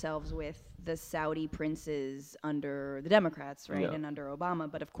ingratiating ourselves with the Saudi princes under the Democrats, right, and under Obama.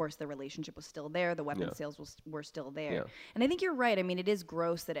 But of course, the relationship was still there. The weapons sales were still there, and I think you're right. I mean, it is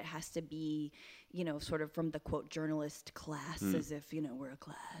gross that it has to be, sort of from the quote journalist class, as if we're a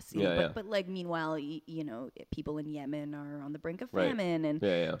class. But like meanwhile, people in Yemen are on the brink of famine, and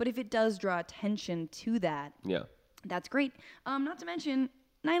but if it does draw attention to that, that's great. Not to mention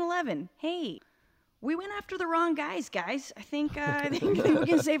 9/11. Hey, we went after the wrong guys. I think we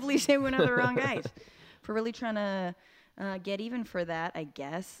can safely say we went after the wrong guys for really trying to get even for that, I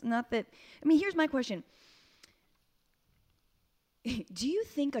guess. Not that. I mean, here's my question. Do you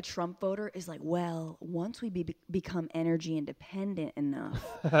think a Trump voter is like, well, once we become energy independent enough,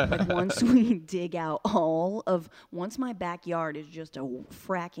 like once we dig out once my backyard is just a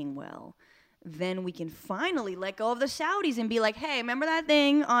fracking well, then we can finally let go of the Saudis and be like, hey, remember that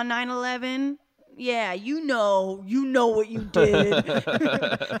thing on 9/11? Yeah, you know what you did.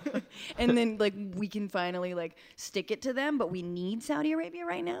 And then like we can finally like stick it to them, but we need Saudi Arabia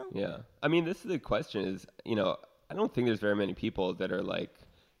right now? Yeah. I mean, this is the question is, I don't think there's very many people that are like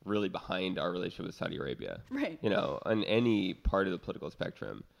really behind our relationship with Saudi Arabia. Right. On any part of the political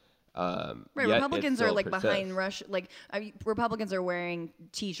spectrum. Right. Republicans are like behind Russia. Like Republicans are wearing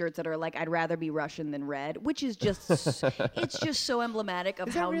T-shirts that are like, "I'd rather be Russian than red," which is just it's just so emblematic of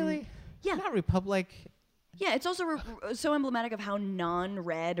Is how that really? Yeah. Not Republic. Yeah, it's also so emblematic of how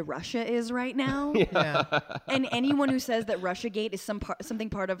non-red Russia is right now. Yeah. And anyone who says that Russiagate is something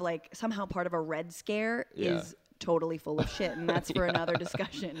part of like somehow part of a red scare is totally full of shit, and that's for another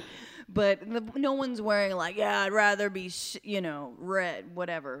discussion. But no one's wearing like, yeah, I'd rather be, red,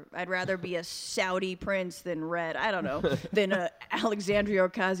 whatever. I'd rather be a Saudi prince than red. I don't know, than Alexandria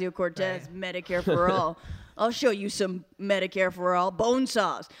Ocasio-Cortez, Medicare for all. I'll show you some Medicare for all bone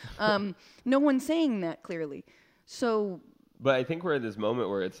saws. No one's saying that clearly. So, but I think we're at this moment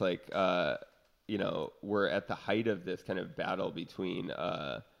where it's like, we're at the height of this kind of battle between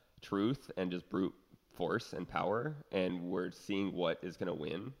truth and just brute force and power, and we're seeing what is going to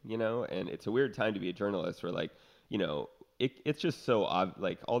win, and it's a weird time to be a journalist where like, it's just so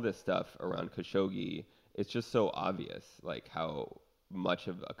like all this stuff around Khashoggi, it's just so obvious, like how much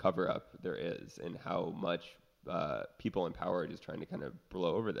of a cover-up there is and how much people in power are just trying to kind of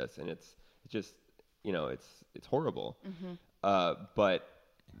blow over this, and it's just it's horrible. Mm-hmm. But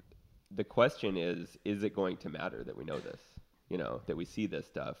the question is it going to matter that we know this, that we see this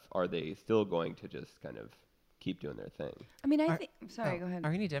stuff? Are they still going to just kind of keep doing their thing? I mean, I think sorry, go ahead.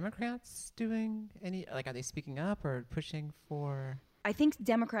 Are any Democrats doing any, like, are they speaking up or pushing for? I think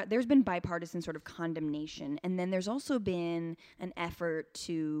there's been bipartisan sort of condemnation, and then there's also been an effort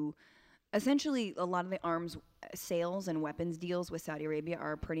to essentially a lot of the arms sales and weapons deals with Saudi Arabia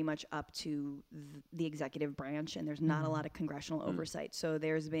are pretty much up to the executive branch, and there's not a lot of congressional oversight. So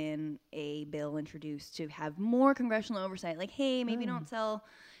there's been a bill introduced to have more congressional oversight, like, hey, maybe don't sell,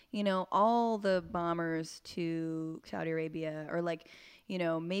 all the bombers to Saudi Arabia, or like,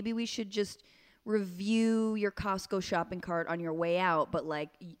 maybe we should just review your Costco shopping cart on your way out, but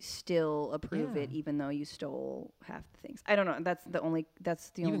like still approve it even though you stole half the things. I don't know. That's the only.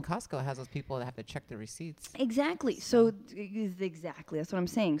 Even Costco has those people that have to check the receipts. Exactly. So exactly. That's what I'm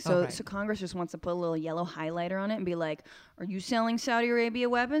saying. So so Congress just wants to put a little yellow highlighter on it and be like, "Are you selling Saudi Arabia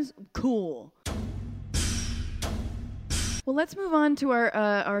weapons? Cool." Well, let's move on to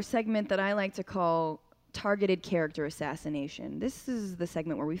our segment that I like to call Targeted Character Assassination. This is the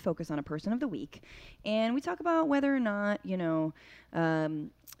segment where we focus on a person of the week, and we talk about whether or not,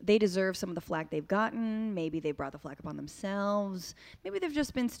 they deserve some of the flack they've gotten. Maybe they brought the flack upon themselves. Maybe they've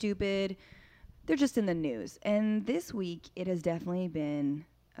just been stupid. They're just in the news. And this week, it has definitely been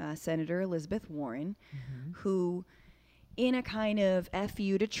Senator Elizabeth Warren, who, in a kind of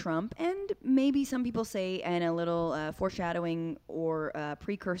FU to Trump, and maybe some people say in a little foreshadowing or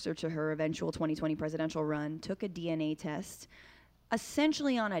precursor to her eventual 2020 presidential run, took a DNA test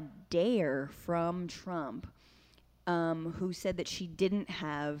essentially on a dare from Trump, who said that she didn't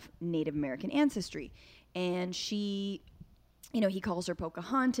have Native American ancestry. And she, he calls her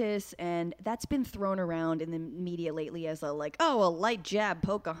Pocahontas, and that's been thrown around in the media lately as a light jab,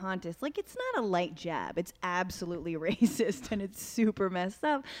 Pocahontas. Like, it's not a light jab. It's absolutely racist, and it's super messed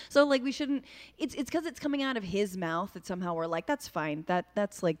up. So, like, we shouldn't, it's because it's coming out of his mouth that somehow we're like, that's fine.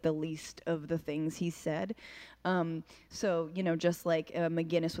 That's like the least of the things he said. So, just like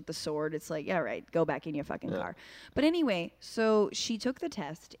McGinnis with the sword, it's like, yeah, right, go back in your fucking car. But anyway, so she took the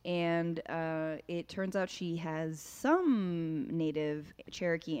test, and it turns out she has some Native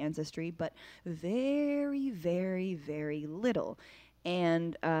Cherokee ancestry, but very, very, very little.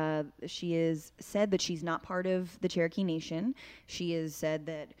 And she has said that she's not part of the Cherokee Nation. She has said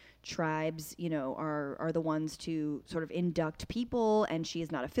that tribes, are the ones to sort of induct people, and she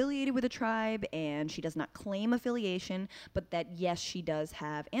is not affiliated with a tribe, and she does not claim affiliation, but that, yes, she does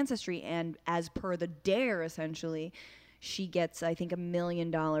have ancestry. And as per the dare, essentially, she gets, I think, $1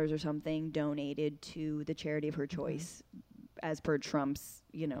 million or something donated to the charity of her choice, as per Trump's,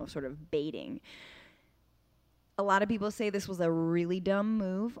 sort of baiting. A lot of people say this was a really dumb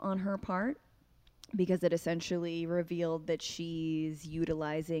move on her part because it essentially revealed that she's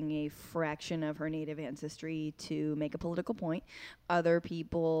utilizing a fraction of her Native ancestry to make a political point. Other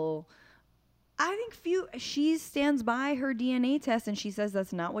people, I think she stands by her DNA test, and she says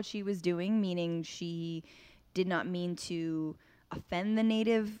that's not what she was doing, meaning she did not mean to offend the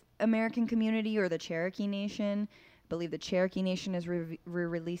Native American community or the Cherokee Nation. I believe the Cherokee Nation has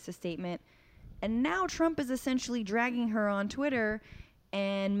released a statement. And now Trump is essentially dragging her on Twitter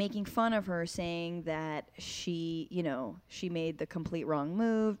and making fun of her, saying that she made the complete wrong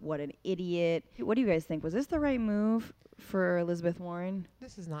move. What an idiot. What do you guys think? Was this the right move for Elizabeth Warren?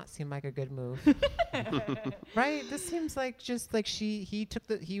 This does not seem like a good move. Right? This seems like just like he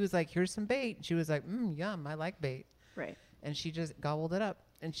was like, here's some bait. She was like, yum, I like bait. Right. And she just gobbled it up.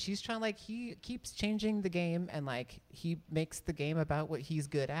 And she's trying, like, he keeps changing the game, and like he makes the game about what he's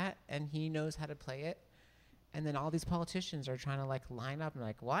good at, and he knows how to play it. And then all these politicians are trying to like line up and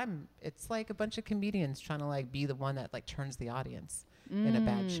like, well, it's like a bunch of comedians trying to like be the one that like turns the audience in a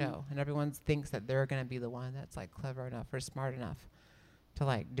bad show. And everyone thinks that they're going to be the one that's like clever enough or smart enough to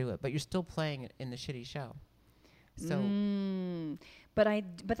like do it. But you're still playing it in the shitty show. So,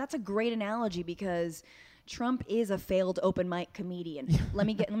 But that's a great analogy because Trump is a failed open mic comedian. Let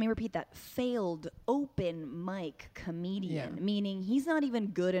me repeat that. Failed open mic comedian, meaning he's not even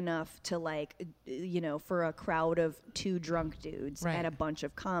good enough to like, for a crowd of 2 drunk dudes and a bunch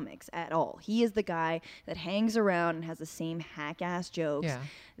of comics at all. He is the guy that hangs around and has the same hack-ass jokes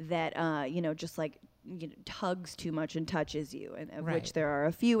that, just like, tugs too much and touches you, and of which there are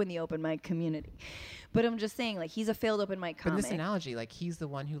a few in the open mic community. But I'm just saying, like, he's a failed open mic comic. But this analogy, like, he's the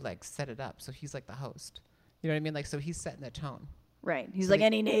one who like set it up, so he's like the host. You know what I mean? Like, so he's setting the tone. Right. He's so like,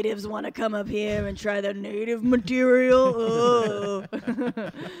 any natives want to come up here and try the native material? Oh.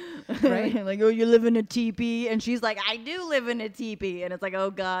 Right? Like, oh, you live in a teepee? And she's like, I do live in a teepee. And it's like, oh,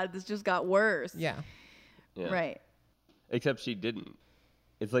 God, this just got worse. Yeah. Right. Except she didn't.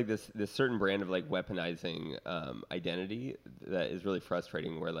 It's like this certain brand of like weaponizing identity that is really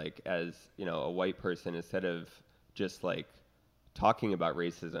frustrating, where like, as a white person, instead of just like talking about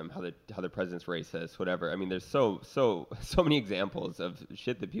racism, how the president's racist, whatever. I mean, there's so many examples of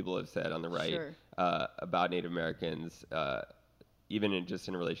shit that people have said on the right about Native Americans, even just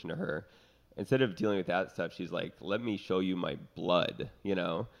in relation to her. Instead of dealing with that stuff, she's like, "Let me show you my blood."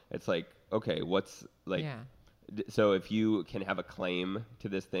 It's like, okay, what's like. Yeah. So if you can have a claim to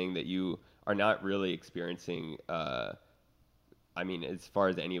this thing that you are not really experiencing, I mean, as far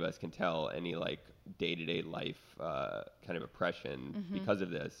as any of us can tell, any like day-to-day life kind of oppression because of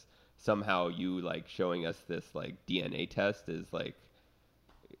this, somehow you like showing us this like DNA test is like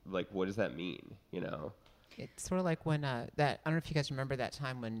what does that mean? It's sort of like when I don't know if you guys remember that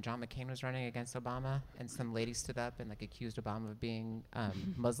time when John McCain was running against Obama, and some lady stood up and like accused Obama of being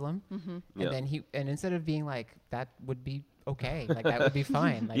Muslim, and then instead of being like, that would be okay, like that would be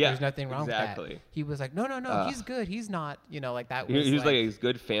fine, like there's nothing wrong with that, he was like, no, he's good, he's not, like that was he was like a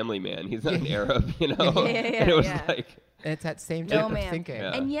good family man, he's not an Arab, and it was like. And it's that same type of thinking.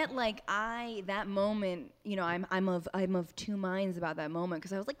 Yeah. And yet, like, that moment, I'm of 2 minds about that moment,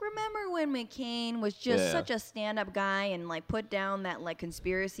 because I was like, remember when McCain was just such a stand-up guy and like put down that like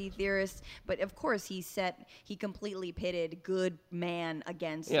conspiracy theorist? But of course, he completely pitted good man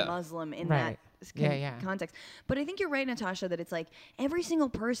against Muslim in that context. But I think you're right, Natasha, that it's like every single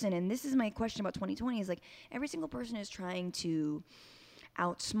person, and this is my question about 2020, is like every single person is trying to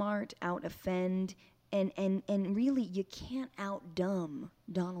outsmart, out-offend. And really, you can't out-dumb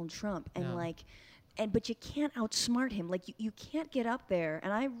Donald Trump, but you can't outsmart him. Like, you can't get up there.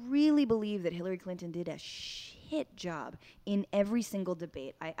 And I really believe that Hillary Clinton did a shit job in every single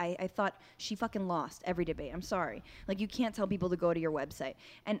debate. I thought she fucking lost every debate. I'm sorry. Like, you can't tell people to go to your website.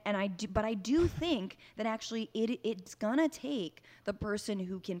 But I do think that actually it's gonna take the person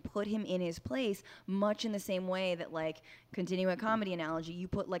who can put him in his place, much in the same way that, like, continuing a comedy analogy, you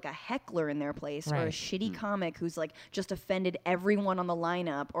put like a heckler in their place, or a shitty comic who's like just offended everyone on the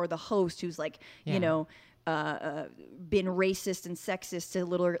lineup, or the host who's like, been racist and sexist to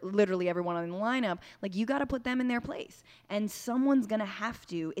literally everyone on the lineup. Like, you got to put them in their place, and someone's gonna have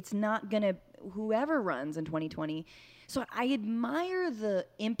to. It's not gonna whoever runs in 2020. So I admire the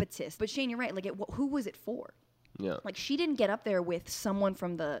impetus, but Shane, you're right. Like, who was it for? Yeah. Like, she didn't get up there with someone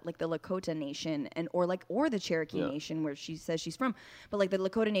from the Lakota Nation or the Cherokee Nation, where she says she's from, but like the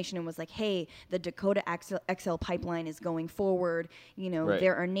Lakota Nation, and was like, hey, the Dakota XL pipeline is going forward.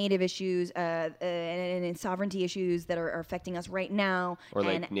 There are Native issues and sovereignty issues that are affecting us right now. Or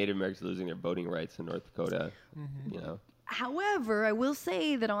like Native Americans losing their voting rights in North Dakota. However, I will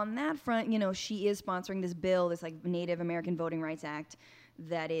say that on that front, she is sponsoring this bill, this like Native American Voting Rights Act.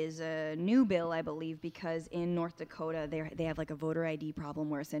 That is a new bill, I believe, because in North Dakota they have like a voter ID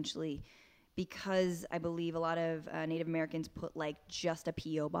problem, where essentially because I believe a lot of Native Americans put like just a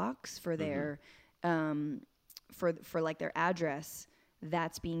PO box for their for like their address,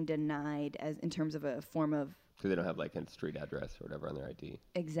 that's being denied as in terms of a form of. Because they don't have like a street address or whatever on their ID.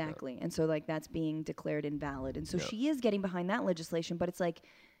 Exactly. And so like that's being declared invalid. And so she is getting behind that legislation, but it's like,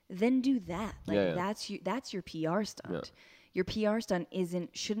 then do that. Like that's your PR stunt. Your PR stunt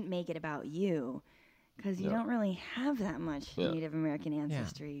shouldn't make it about you, because you don't really have that much Native American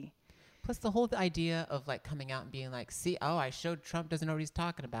ancestry. Plus the whole idea of like coming out and being like, see, I showed Trump doesn't know what he's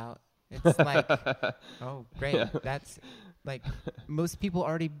talking about. It's like, oh, great. That's like, most people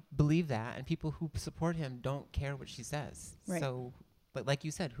already believe that, and people who support him don't care what she says. Right. So, but like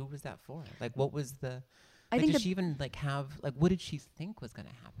you said, who was that for? Like, what was the... I think did she even like have, like, what did she think was going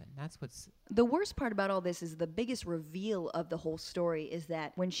to happen? That's what's... The worst part about all this is the biggest reveal of the whole story is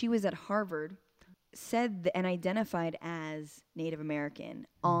that when she was at Harvard, said and identified as Native American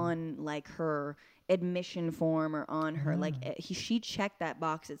on like her admission form or on her she checked that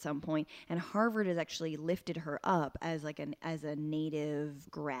box at some point, and Harvard has actually lifted her up as like as a Native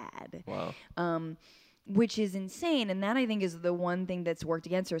grad. Wow. Which is insane, and that I think is the one thing that's worked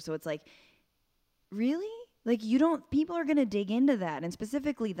against her. So it's like, really? Like, people are going to dig into that. And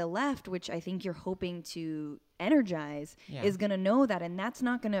specifically the left, which I think you're hoping to energize, is going to know that. And that's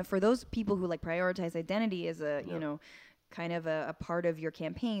not going to, for those people who like prioritize identity as a, you know, kind of a part of your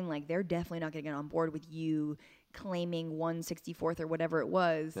campaign, like they're definitely not going to get on board with you claiming 1/64 or whatever it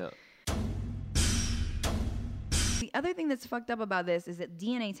was. Yeah. The other thing that's fucked up about this is that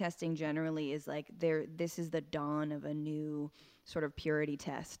DNA testing generally is like this is the dawn of a new sort of purity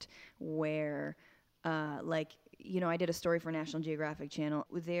test where like, you know, I did a story for National Geographic Channel.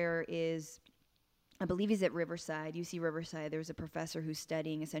 There is, I believe he's at Riverside, UC Riverside. There's a professor who's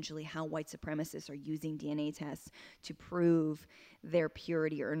studying essentially how white supremacists are using DNA tests to prove their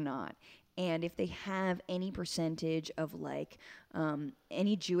purity or not. And if they have any percentage of like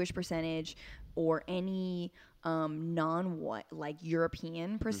any Jewish percentage or any non-white, like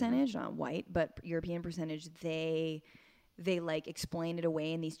European percentage, not white, but European percentage, they like explain it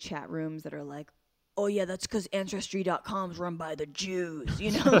away in these chat rooms that are like, oh yeah, that's because Ancestry.com is run by the Jews,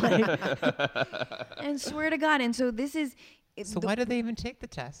 you know, like, and swear to God. And so this is. So why do they even take the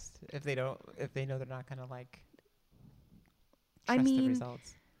test if they know they're not going to like trust the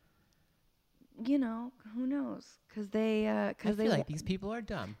results? You know, who knows? Because I feel like these people are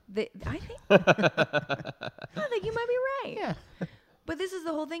dumb. I think you might be right. Yeah. But this is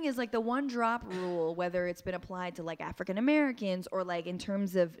the whole thing is like the one drop rule, whether it's been applied to like African Americans or like in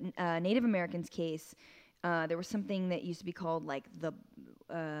terms of Native Americans case, there was something that used to be called like the,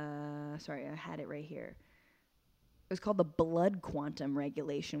 sorry, I had it right here. It was called the blood quantum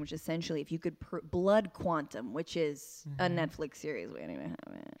regulation, which essentially if you could, blood quantum, which is a Netflix series. We don't even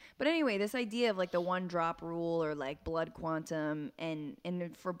have it. But anyway, this idea of like the one drop rule or like blood quantum and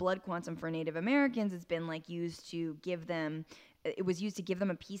for blood quantum for Native Americans, it's been like used to give them, it was used to give them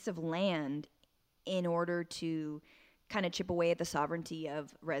a piece of land in order to kind of chip away at the sovereignty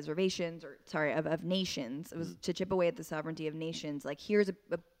of reservations of nations. It was to chip away at the sovereignty of nations. Like here's a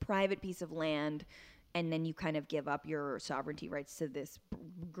private piece of land, and then you kind of give up your sovereignty rights to this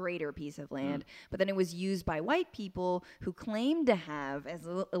greater piece of land. But then it was used by white people who claimed to have, as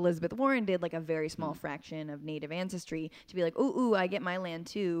Elizabeth Warren did, like a very small fraction of Native ancestry, to be like, ooh, I get my land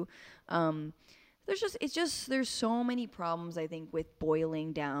too. There's so many problems, I think, with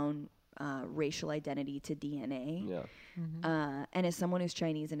boiling down racial identity to DNA. Yeah. And as someone who's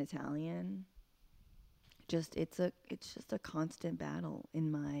Chinese and Italian, it's just a constant battle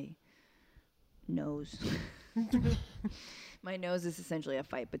in my nose. My nose is essentially a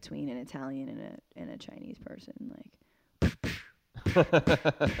fight between an Italian and a Chinese person. Like,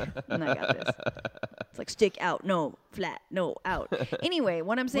 and I got this. It's like stick out, no, flat, no, out. Anyway,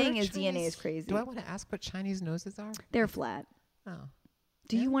 what I'm saying is DNA is crazy. Do I want to ask what Chinese noses are? They're flat. Oh.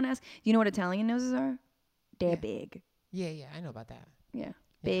 Do you want to ask? Do you know what Italian noses are? They're big. Yeah, I know about that. Yeah,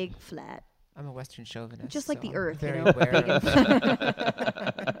 big, flat. I'm a Western chauvinist. Just like the Earth, very you know? aware of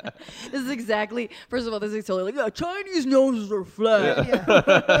This is exactly, first of all, this is totally like, Chinese noses are flat.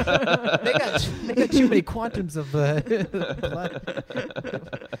 Yeah. they got too many quantums of blood.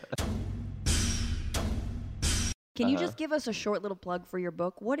 Can you just give us a short little plug for your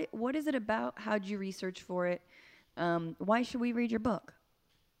book? What is it about? How'd you research for it? Why should we read your book?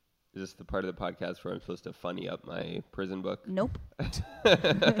 Is this the part of the podcast where I'm supposed to funny up my prison book? Nope.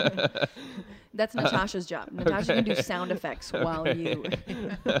 That's Natasha's job. Natasha can do sound effects while you...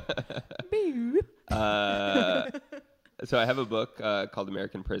 So I have a book called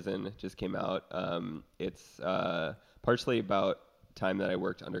American Prison. It just came out. It's partially about time that I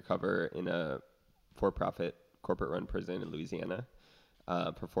worked undercover in a for-profit corporate-run prison in Louisiana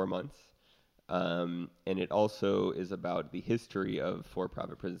for 4 months. And it also is about the history of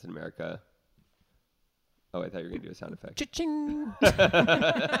for-profit prisons in America. Oh, I thought you were going to do a sound effect. Cha-ching!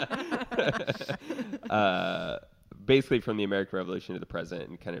 Basically from the American Revolution to the present,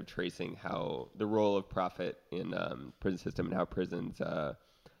 and kind of tracing how the role of profit in prison system and how prisons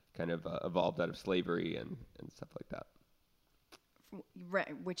kind of evolved out of slavery and stuff like that.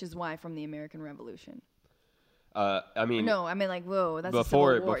 Right, which is why from the American Revolution. I mean, No, I mean like, whoa, that's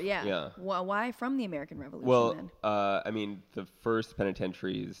before, a Civil War. yeah. Yeah. Why from the American Revolution Well, then? I mean, the first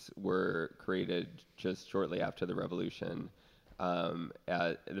penitentiaries were created just shortly after the Revolution,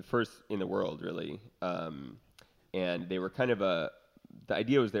 the first in the world, really. And they were kind of the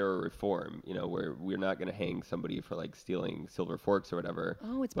idea was they were a reform, where we're not going to hang somebody for like stealing silver forks or whatever.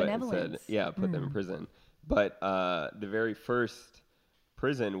 Oh, it's but benevolence. Instead, put them in prison. But the very first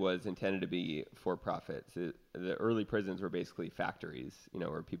prison was intended to be for profit. So the early prisons were basically factories,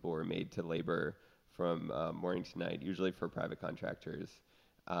 where people were made to labor from morning to night, usually for private contractors.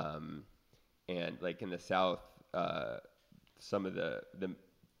 And like in the South, some of the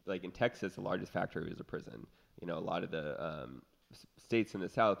like in Texas, the largest factory was a prison. A lot of the states in the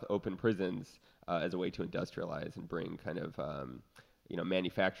South open prisons as a way to industrialize and bring kind of,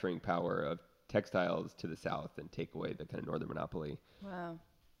 manufacturing power of textiles to the South and take away the kind of northern monopoly. Wow.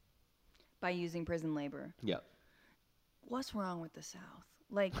 By using prison labor. Yeah. What's wrong with the South?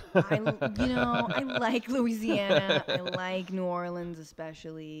 Like, I like Louisiana. I like New Orleans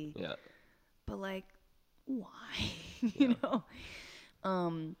especially. Yeah. But like, why?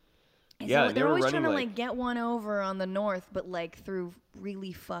 Yeah, so they they're were always running, trying to like get one over on the North, but like through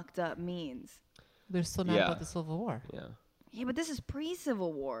really fucked up means. They're still mad about the Civil War. Yeah. Yeah, but this is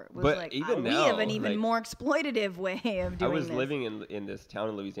pre-Civil War. It was But like, even we now, have an even like, more exploitative way of doing I was this. living in this town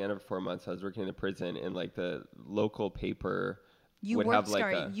in Louisiana for 4 months. I was working in the prison, and like the local paper would have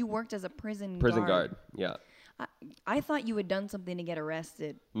like you worked as a prison guard. Yeah. I thought you had done something to get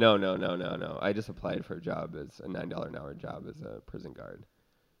arrested. No. I just applied for a job as a $9 an hour job as a prison guard.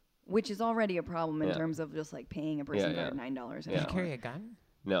 Which is already a problem in terms of just like paying a prison guard $9 an hour. Did you carry a gun?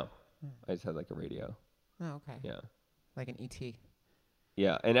 No. I just had like a radio. Oh, okay. Yeah. Like an ET.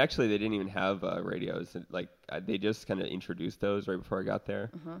 Yeah, and actually they didn't even have radios. Like they just kind of introduced those right before I got there.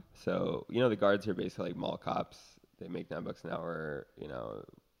 Uh-huh. So the guards are basically like mall cops. They make $9 an hour.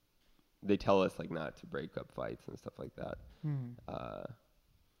 They tell us like not to break up fights and stuff like that.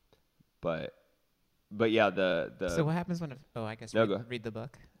 But yeah, the So what happens when I guess read the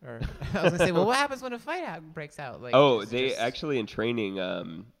book. Or I was gonna say, well, what happens when a fight breaks out? Like, they actually in training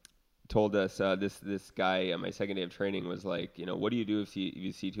told us this guy on my second day of training was like, what do you do if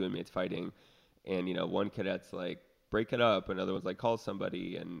you see two inmates fighting? And one cadet's like, break it up. Another one's like, call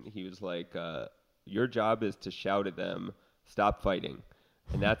somebody. And he was like, your job is to shout at them, stop fighting,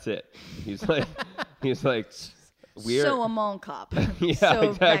 and that's it. He's like, we're So a mall cop. Yeah, so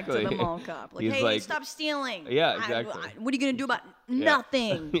exactly. back to the mall cop. Like, He's hey, like, stop stealing. Yeah, exactly. What are you gonna do about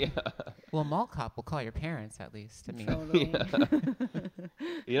nothing? Yeah. Well, mall cop will call your parents at least. I mean, Totally.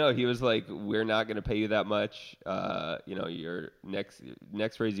 He was like, we're not going to pay you that much. Your next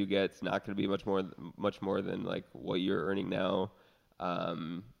raise you get is not going to be much more than like what you're earning now.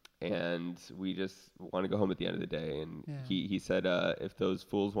 And we just want to go home at the end of the day. And he said, if those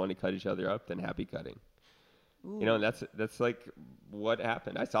fools want to cut each other up, then happy cutting. Ooh. And that's like what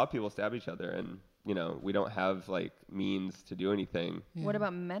happened. I saw people stab each other, and we don't have like means to do anything. What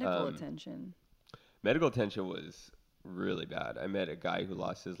about medical attention? Medical attention was really bad. I met a guy who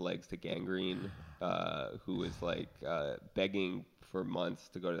lost his legs to gangrene, who was like begging for months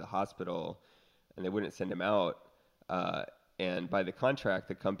to go to the hospital, and they wouldn't send him out. And by the contract,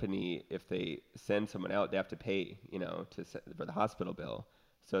 the company, if they send someone out, they have to pay, for the hospital bill.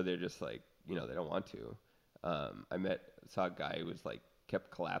 So they're just like, they don't want to. I saw a guy who was like kept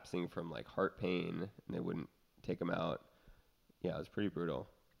collapsing from like heart pain, and they wouldn't take him out. Yeah, it was pretty brutal.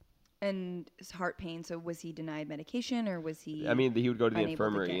 And his heart pain. So was he denied medication, or was he? I mean, he would go to the unable to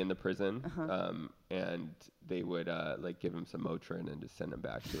infirmary get- in the prison, Uh-huh. and they would like give him some Motrin and just send him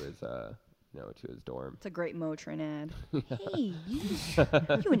back to his to his dorm. It's a great Motrin ad. Hey,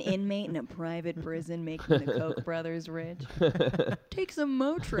 you an inmate in a private prison making the Koch brothers rich? Take some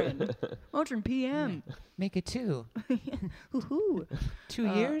Motrin. Motrin PM. make it 2. Hoo-hoo. 2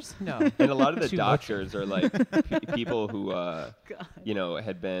 years? No. And a lot of the Too doctors are like people who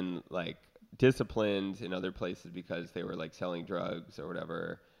had been like disciplined in other places because they were like selling drugs or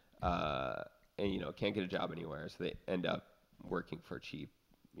whatever, and can't get a job anywhere, so they end up working for cheap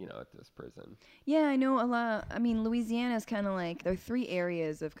at this prison. Yeah, I know a lot. I mean, Louisiana is kind of like, there are 3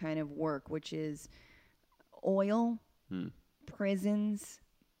 areas of kind of work, which is oil, prisons,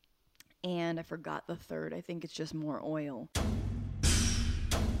 and I forgot the third. I think it's just more oil.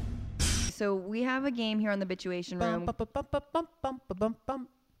 So we have a game here on the Bituation Room.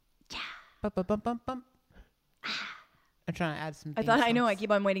 I'm trying to add some. I know. I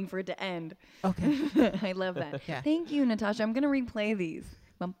keep on waiting for it to end. Okay. I love that. Yeah. Thank you, Natasha. I'm gonna replay these.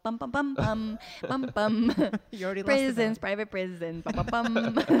 Bum bum bum bum bum bum bum. You already Prisons, private prisons. Bum bum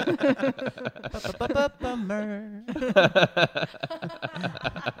bum. Bummer.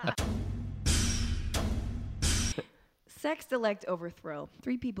 Sex elect overthrow.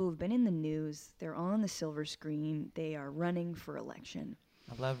 3 people who've been in the news. They're on the silver screen. They are running for election.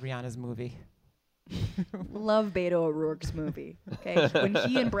 I love Rihanna's movie. Love Beto O'Rourke's movie. Okay,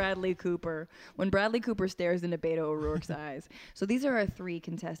 when Bradley Cooper stares into Beto O'Rourke's eyes. So these are our 3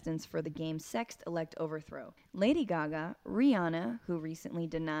 contestants for the game Sex Elect Overthrow. Lady Gaga, Rihanna, who recently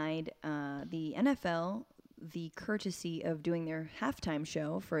denied the NFL the courtesy of doing their halftime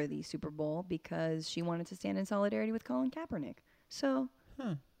show for the Super Bowl because she wanted to stand in solidarity with Colin Kaepernick. So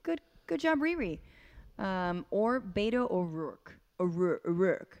good job, Riri. Or Beto O'Rourke.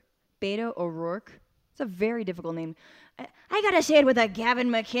 Beto O'Rourke. It's a very difficult name. I gotta say it with a Gavin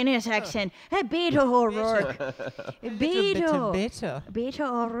McInnes accent. Beto O'Rourke. Beto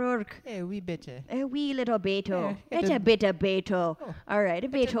O'Rourke. Hey, wee bitte. A wee little Beto. Yeah, It's a bit of Beto. Oh. All right, a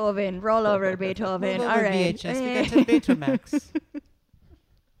Beethoven. Roll over, Beethoven. Move All over right. VHS. We got to Betamax.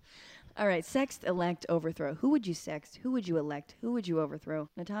 All right, sex, elect, overthrow. Who would you sext? Who would you elect? Who would you overthrow?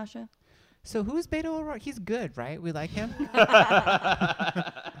 Natasha? So who's Beto O'Rourke? He's good, right? We like him.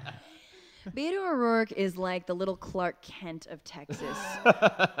 Beto O'Rourke is like the little Clark Kent of Texas,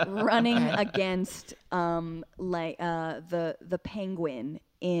 running against the penguin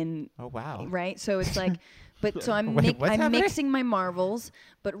in. Oh wow! Right, so it's like, but so I'm Wait, what's I'm happening? mixing my marvels,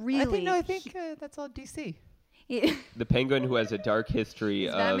 but really, I think that's all DC. The penguin who has a dark history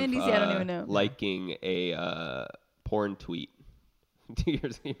Is of Batman DC? I don't even know. liking a porn tweet. 2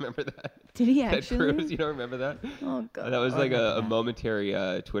 years ago, you remember that? Did he Ted actually? Cruz, you don't remember that? Oh god, That was like remember a that.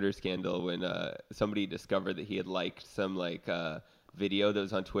 momentary Twitter scandal when somebody discovered that he had liked some video that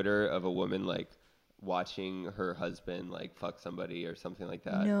was on Twitter of a woman watching her husband fuck somebody or something like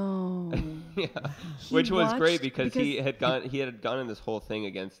that. No. Yeah, He which was great watched- because he had gone in this whole thing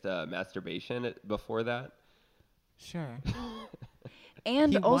against masturbation before that. Sure.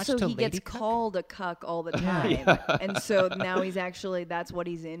 And He also watched a he gets lady cuck? called a cuck all the time. Yeah. And so now he's actually, that's what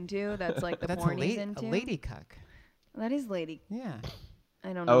he's into. That's like the That's porn he's a into. lady cuck. That is lady. Yeah.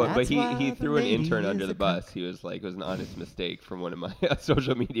 I don't know. Oh, that. but That's why he the threw an lady intern is under a the bus. cuck. He was like, it was an honest mistake from one of my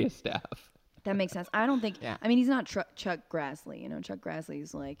social media staff. That makes sense. I don't think, Yeah. I mean, he's not Chuck Grassley. Chuck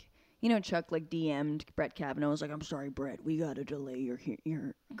Grassley's like, Chuck DM'd Brett Kavanaugh. Was like, I'm sorry, Brett, we got to delay your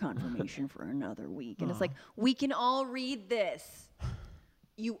confirmation for another week. And it's like, we can all read this.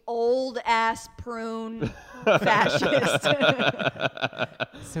 You old ass prune fascist.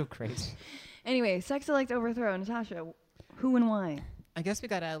 So great. Anyway, sex elect overthrow. Natasha, who and why? I guess we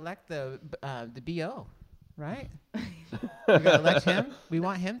gotta elect the BO, right? We gotta elect him. We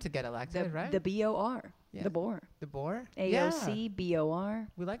want him to get elected, right? The BOR. Yeah. The BOR. The Boar. AOC, Yeah. BOR.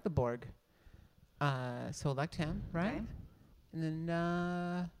 We like the Borg. So elect him, right? Okay. And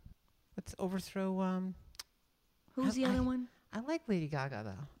then let's overthrow. Who's the other one? I like Lady Gaga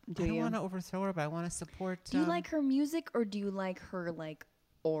though. Do I don't you? want to overthrow her, but I want to support. Do you like her music or do you like her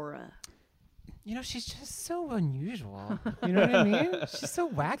aura? She's just so unusual. You know what I mean? She's so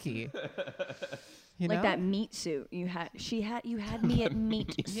wacky. You Like know? that meat suit you had. You had me at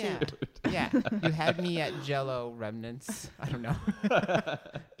meat Yeah, suit. yeah. You had me at Jello remnants. I don't know. I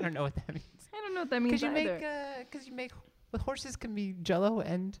don't know what that means. I don't know what that means either. Because you make with horses can be Jello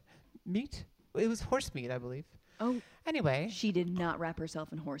and meat. It was horse meat, I believe. Oh, Anyway, she did not wrap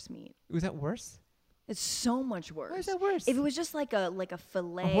herself in horse meat. was that worse? It's so much worse. Why is that worse? If it was just like a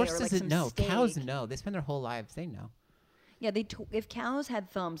fillet A horse or like doesn't some know. steak. Cows know. They spend their whole lives. They know. Yeah, if cows had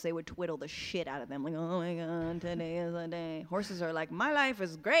thumbs, they would twiddle the shit out of them. Like, oh my god, today is a day. Horses are like, my life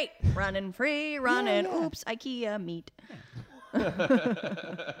is great, running free, running. yeah. Oops, IKEA meat.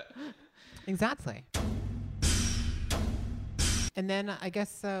 Exactly. And then I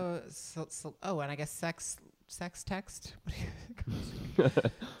guess and I guess sex text.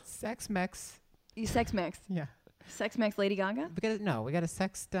 Sex mex. You sex max. Yeah. Sex max Lady Gaga? We got to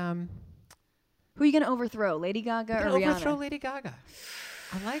sext. Who are you going to overthrow, Lady Gaga or Rihanna? Overthrow Lady Gaga.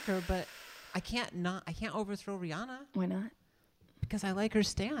 I like her, but I can't overthrow Rihanna Why not? because I like her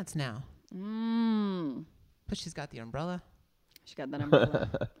stance now. Mmm. But she's got the umbrella. She got that umbrella.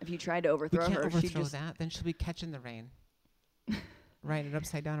 If you tried to We overthrow can't her, overthrow she'd just. that. Then she'll be catching the rain. Right, an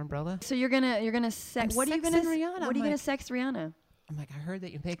upside down umbrella. So you're gonna sex. I'm What are you gonna? sexting Rihanna. What are I'm you gonna like- sex Rihanna? I'm like, I heard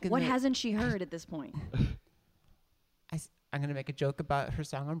that you're making. What hasn't she heard at this point? I'm gonna make a joke about her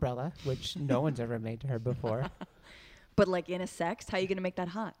song Umbrella, which no one's ever made to her before. But like in a sext, how are you gonna make that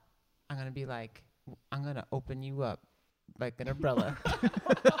hot? I'm gonna be like, I'm gonna open you up like an umbrella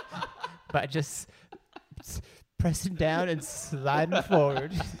by just pressing down and sliding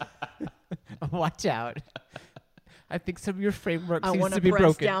forward. Watch out. I think some of your framework I seems want to to be press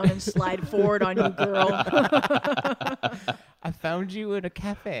broken. down and slide forward on you, girl. I found you in a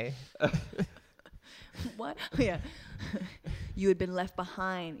cafe. What? Yeah. You had been left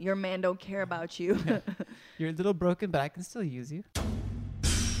behind. Your man don't care about you. You're a little broken, but I can still use you.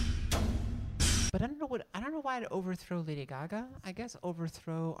 But I don't know why I'd overthrow Lady Gaga. I guess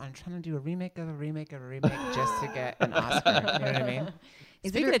overthrow on trying to do a remake of a remake of a remake just to get an Oscar. You know what I mean?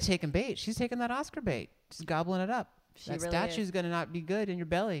 Speaking of taking bait, she's taking that Oscar bait. She's gobbling it up. That really statue's is. gonna not be good in your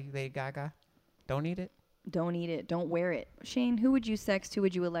belly, Lady Gaga. Don't eat it. Don't eat it. Don't wear it. Shane, who would you sext? Who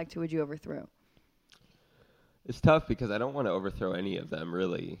would you elect? Who would you overthrow? It's tough because I don't want to overthrow any of them,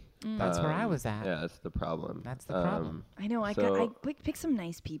 really. That's where I was at. Yeah, that's the problem. That's the problem. I know. I picked some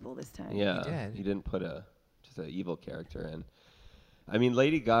nice people this time. Yeah, did. you didn't put just an evil character in. I mean,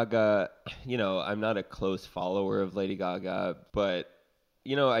 Lady Gaga, I'm not a close follower of Lady Gaga, but,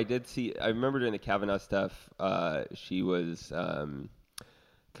 I remember during the Kavanaugh stuff, she was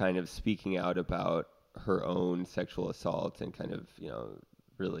kind of speaking out about her own sexual assault and kind of,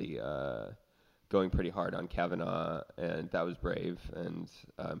 really going pretty hard on Kavanaugh, and that was brave and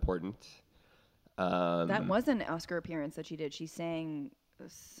important. That was an Oscar appearance that she did. She sang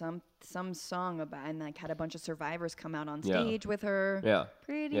some song about and like had a bunch of survivors come out on stage with her. Yeah.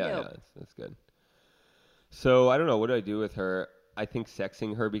 Pretty Yeah, dope. that's good. So I don't know, what do I do with her? I think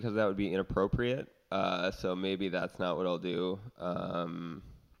sexing her because that would be inappropriate. So maybe that's not what I'll do.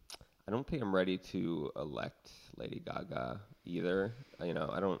 I don't think I'm ready to elect Lady Gaga either. I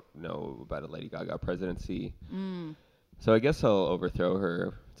don't know about a Lady Gaga presidency. So I guess I'll overthrow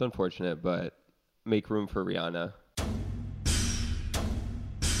her. It's unfortunate, but make room for Rihanna.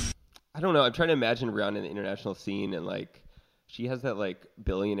 I don't know. I'm trying to imagine Rihanna in the international scene, and like she has that like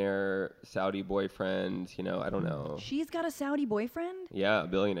billionaire Saudi boyfriend. I don't know. She's got a Saudi boyfriend? Yeah, a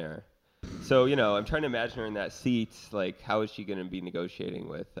billionaire. So I'm trying to imagine her in that seat. Like, how is she going to be negotiating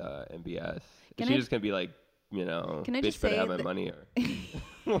with MBS? Is she just going to be like, Can I bitch just better say have my that- money or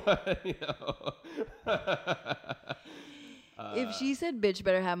what? If she said, bitch,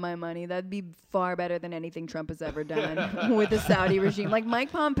 better have my money, that'd be far better than anything Trump has ever done with the Saudi regime. Like,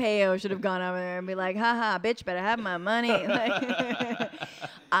 Mike Pompeo should have gone over there and be like, haha, bitch, better have my money. Like,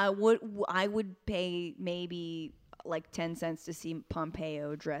 I would pay maybe like 10 cents to see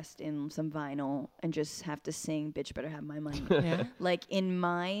Pompeo dressed in some vinyl and just have to sing, bitch, better have my money. Yeah. Like, in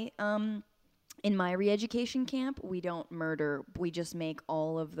my re-education camp, we don't murder. We just make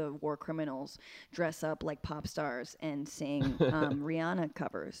all of the war criminals dress up like pop stars and sing Rihanna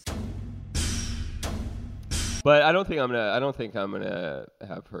covers. But I don't think I'm gonna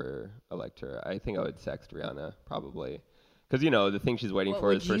have her elect her. I think I would sext Rihanna probably, because the thing she's waiting What for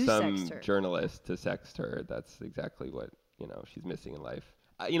would is for you some sext her? journalist to sext her. That's exactly what she's missing in life.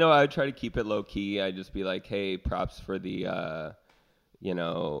 I would try to keep it low key. I'd just be like, hey, props for the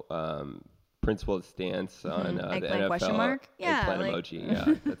principled stance on the Eggplant NFL. question mark? Yeah, Eggplant like- emoji.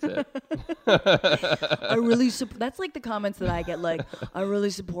 Yeah, that's it. I really that's like the comments that I get, like, I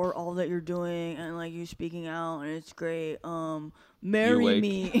really support all that you're doing and like you speaking out and it's great. Marry awake?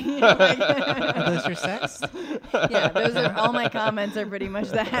 me. Are those your sex? Yeah, those are all my comments are pretty much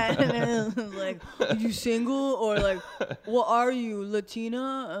that. And it's like, are you single or like, what are you,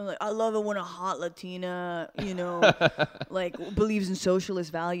 Latina? I'm like, I love it when a hot Latina, like believes in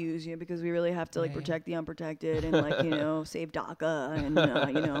socialist values, because we really have to like protect the unprotected and like save DACA and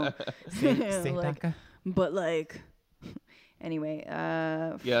Say like, DACA. but like, anyway,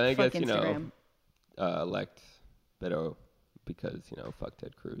 I guess fuck Instagram. Elect Beto because fuck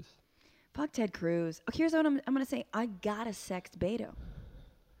Ted Cruz. Fuck Ted Cruz. Okay, here's what I'm gonna say. I gotta sext Beto,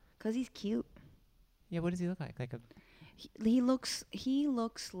 cause he's cute. Yeah, what does he look like? Like a He looks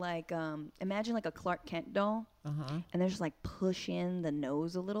like imagine like a Clark Kent doll, and they're just like pushing the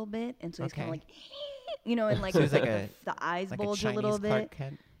nose a little bit, and so he's kind of Okay. like, and like, So he's like a- the eyes like bulge a a little Chinese bit. Clark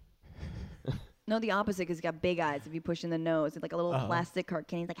Kent. No, the opposite, because he's got big eyes. If you push in the nose, it's like a little Oh. plastic Clark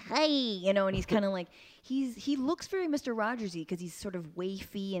Kent. He's like, hey, and he's kind of like he looks very Mr. Rogersy because he's sort of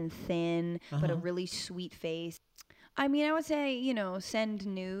wafy and thin, but a really sweet face. I mean, I would say, send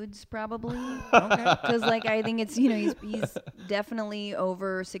nudes probably. Okay. Because, I think it's, he's definitely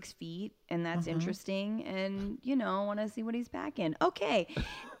over 6 feet, and that's interesting. And, want to see what he's packing. Okay.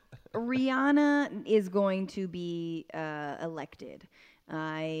 Rihanna is going to be elected.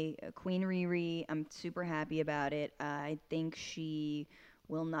 Queen Riri, I'm super happy about it. I think she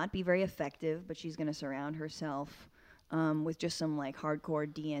will not be very effective, but she's going to surround herself with just some, hardcore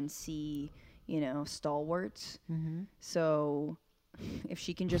DNC stalwarts. Mm-hmm. So if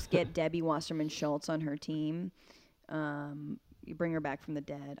she can just get Debbie Wasserman Schultz on her team, you bring her back from the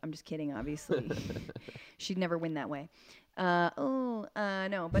dead. I'm just kidding, obviously. She'd never win that way.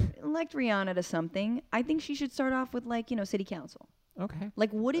 No, but elect Rihanna to something. I think she should start off with city council. Okay.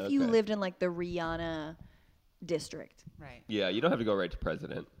 What if you lived in the Rihanna district? Right. Yeah, you don't have to go right to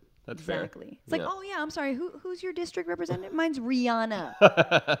president. That's fair. Exactly. It's oh yeah, I'm sorry. Who's your district representative? Mine's Rihanna.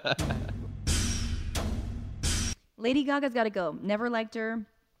 Lady Gaga's got to go. Never liked her.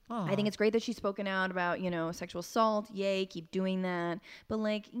 Aww. I think it's great that she's spoken out about, sexual assault. Yay, keep doing that. But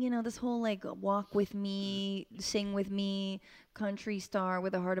this whole walk with me, sing with me, country star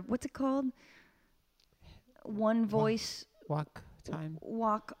with a heart of, what's it called? One voice. Walk time.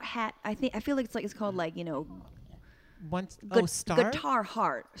 Walk hat. I feel like it's called Once. Star. Guitar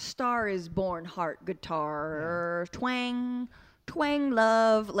heart. Star is born heart. Guitar twang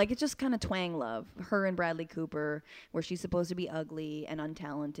love. It's just kind of twang love. Her and Bradley Cooper, where she's supposed to be ugly and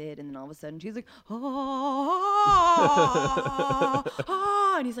untalented, and then all of a sudden she's like,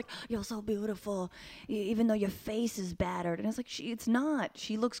 and he's like, you're so beautiful, even though your face is battered. And it's it's not.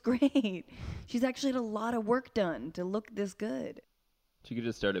 She looks great. She's actually had a lot of work done to look this good. She could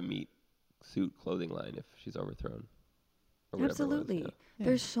just start a meat suit clothing line if she's overthrown. Or Absolutely. Was, yeah.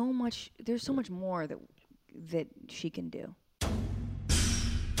 There's so much more that she can do.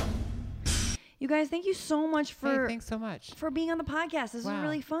 You guys, thank you so much thanks so much for being on the podcast. This was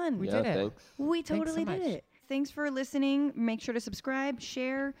really fun. We did it. Thanks. We totally did it. Thanks for listening. Make sure to subscribe,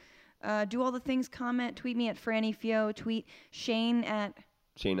 share, do all the things, comment, tweet me at Franny Fio, tweet Shane at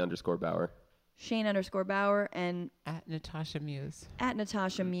Shane_Bauer. Shane_Bauer, and at Natasha Muse. At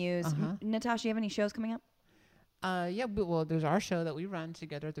Natasha Muse. Natasha, you have any shows coming up? Yeah, well, there's our show that we run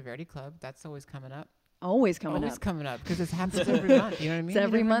together at the Verdi Club. That's always coming up. Always coming up because it happens every month. You know what I mean? It's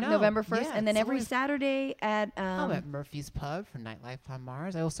every month, November 1st, yeah, and then every Saturday at I'm at Murphy's Pub for Nightlife on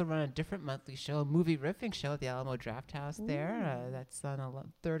Mars. I also run a different monthly show, a movie riffing show at the Alamo Draft House. There, that's on a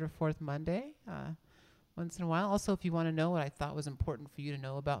third or fourth Monday. Once in a while. Also, if you want to know what I thought was important for you to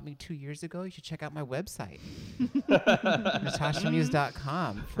know about me 2 years ago, you should check out my website,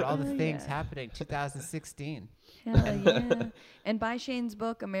 natashamuse.com, for all the things happening 2016. Hell yeah. And buy Shane's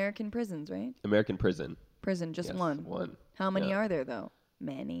book, American Prisons, right? American Prison. Prison, just one. One. How many are there, though?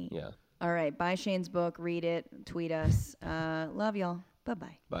 Many. Yeah. All right. Buy Shane's book. Read it. Tweet us. Love y'all.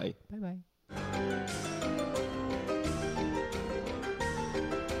 Bye-bye. Bye. Bye-bye.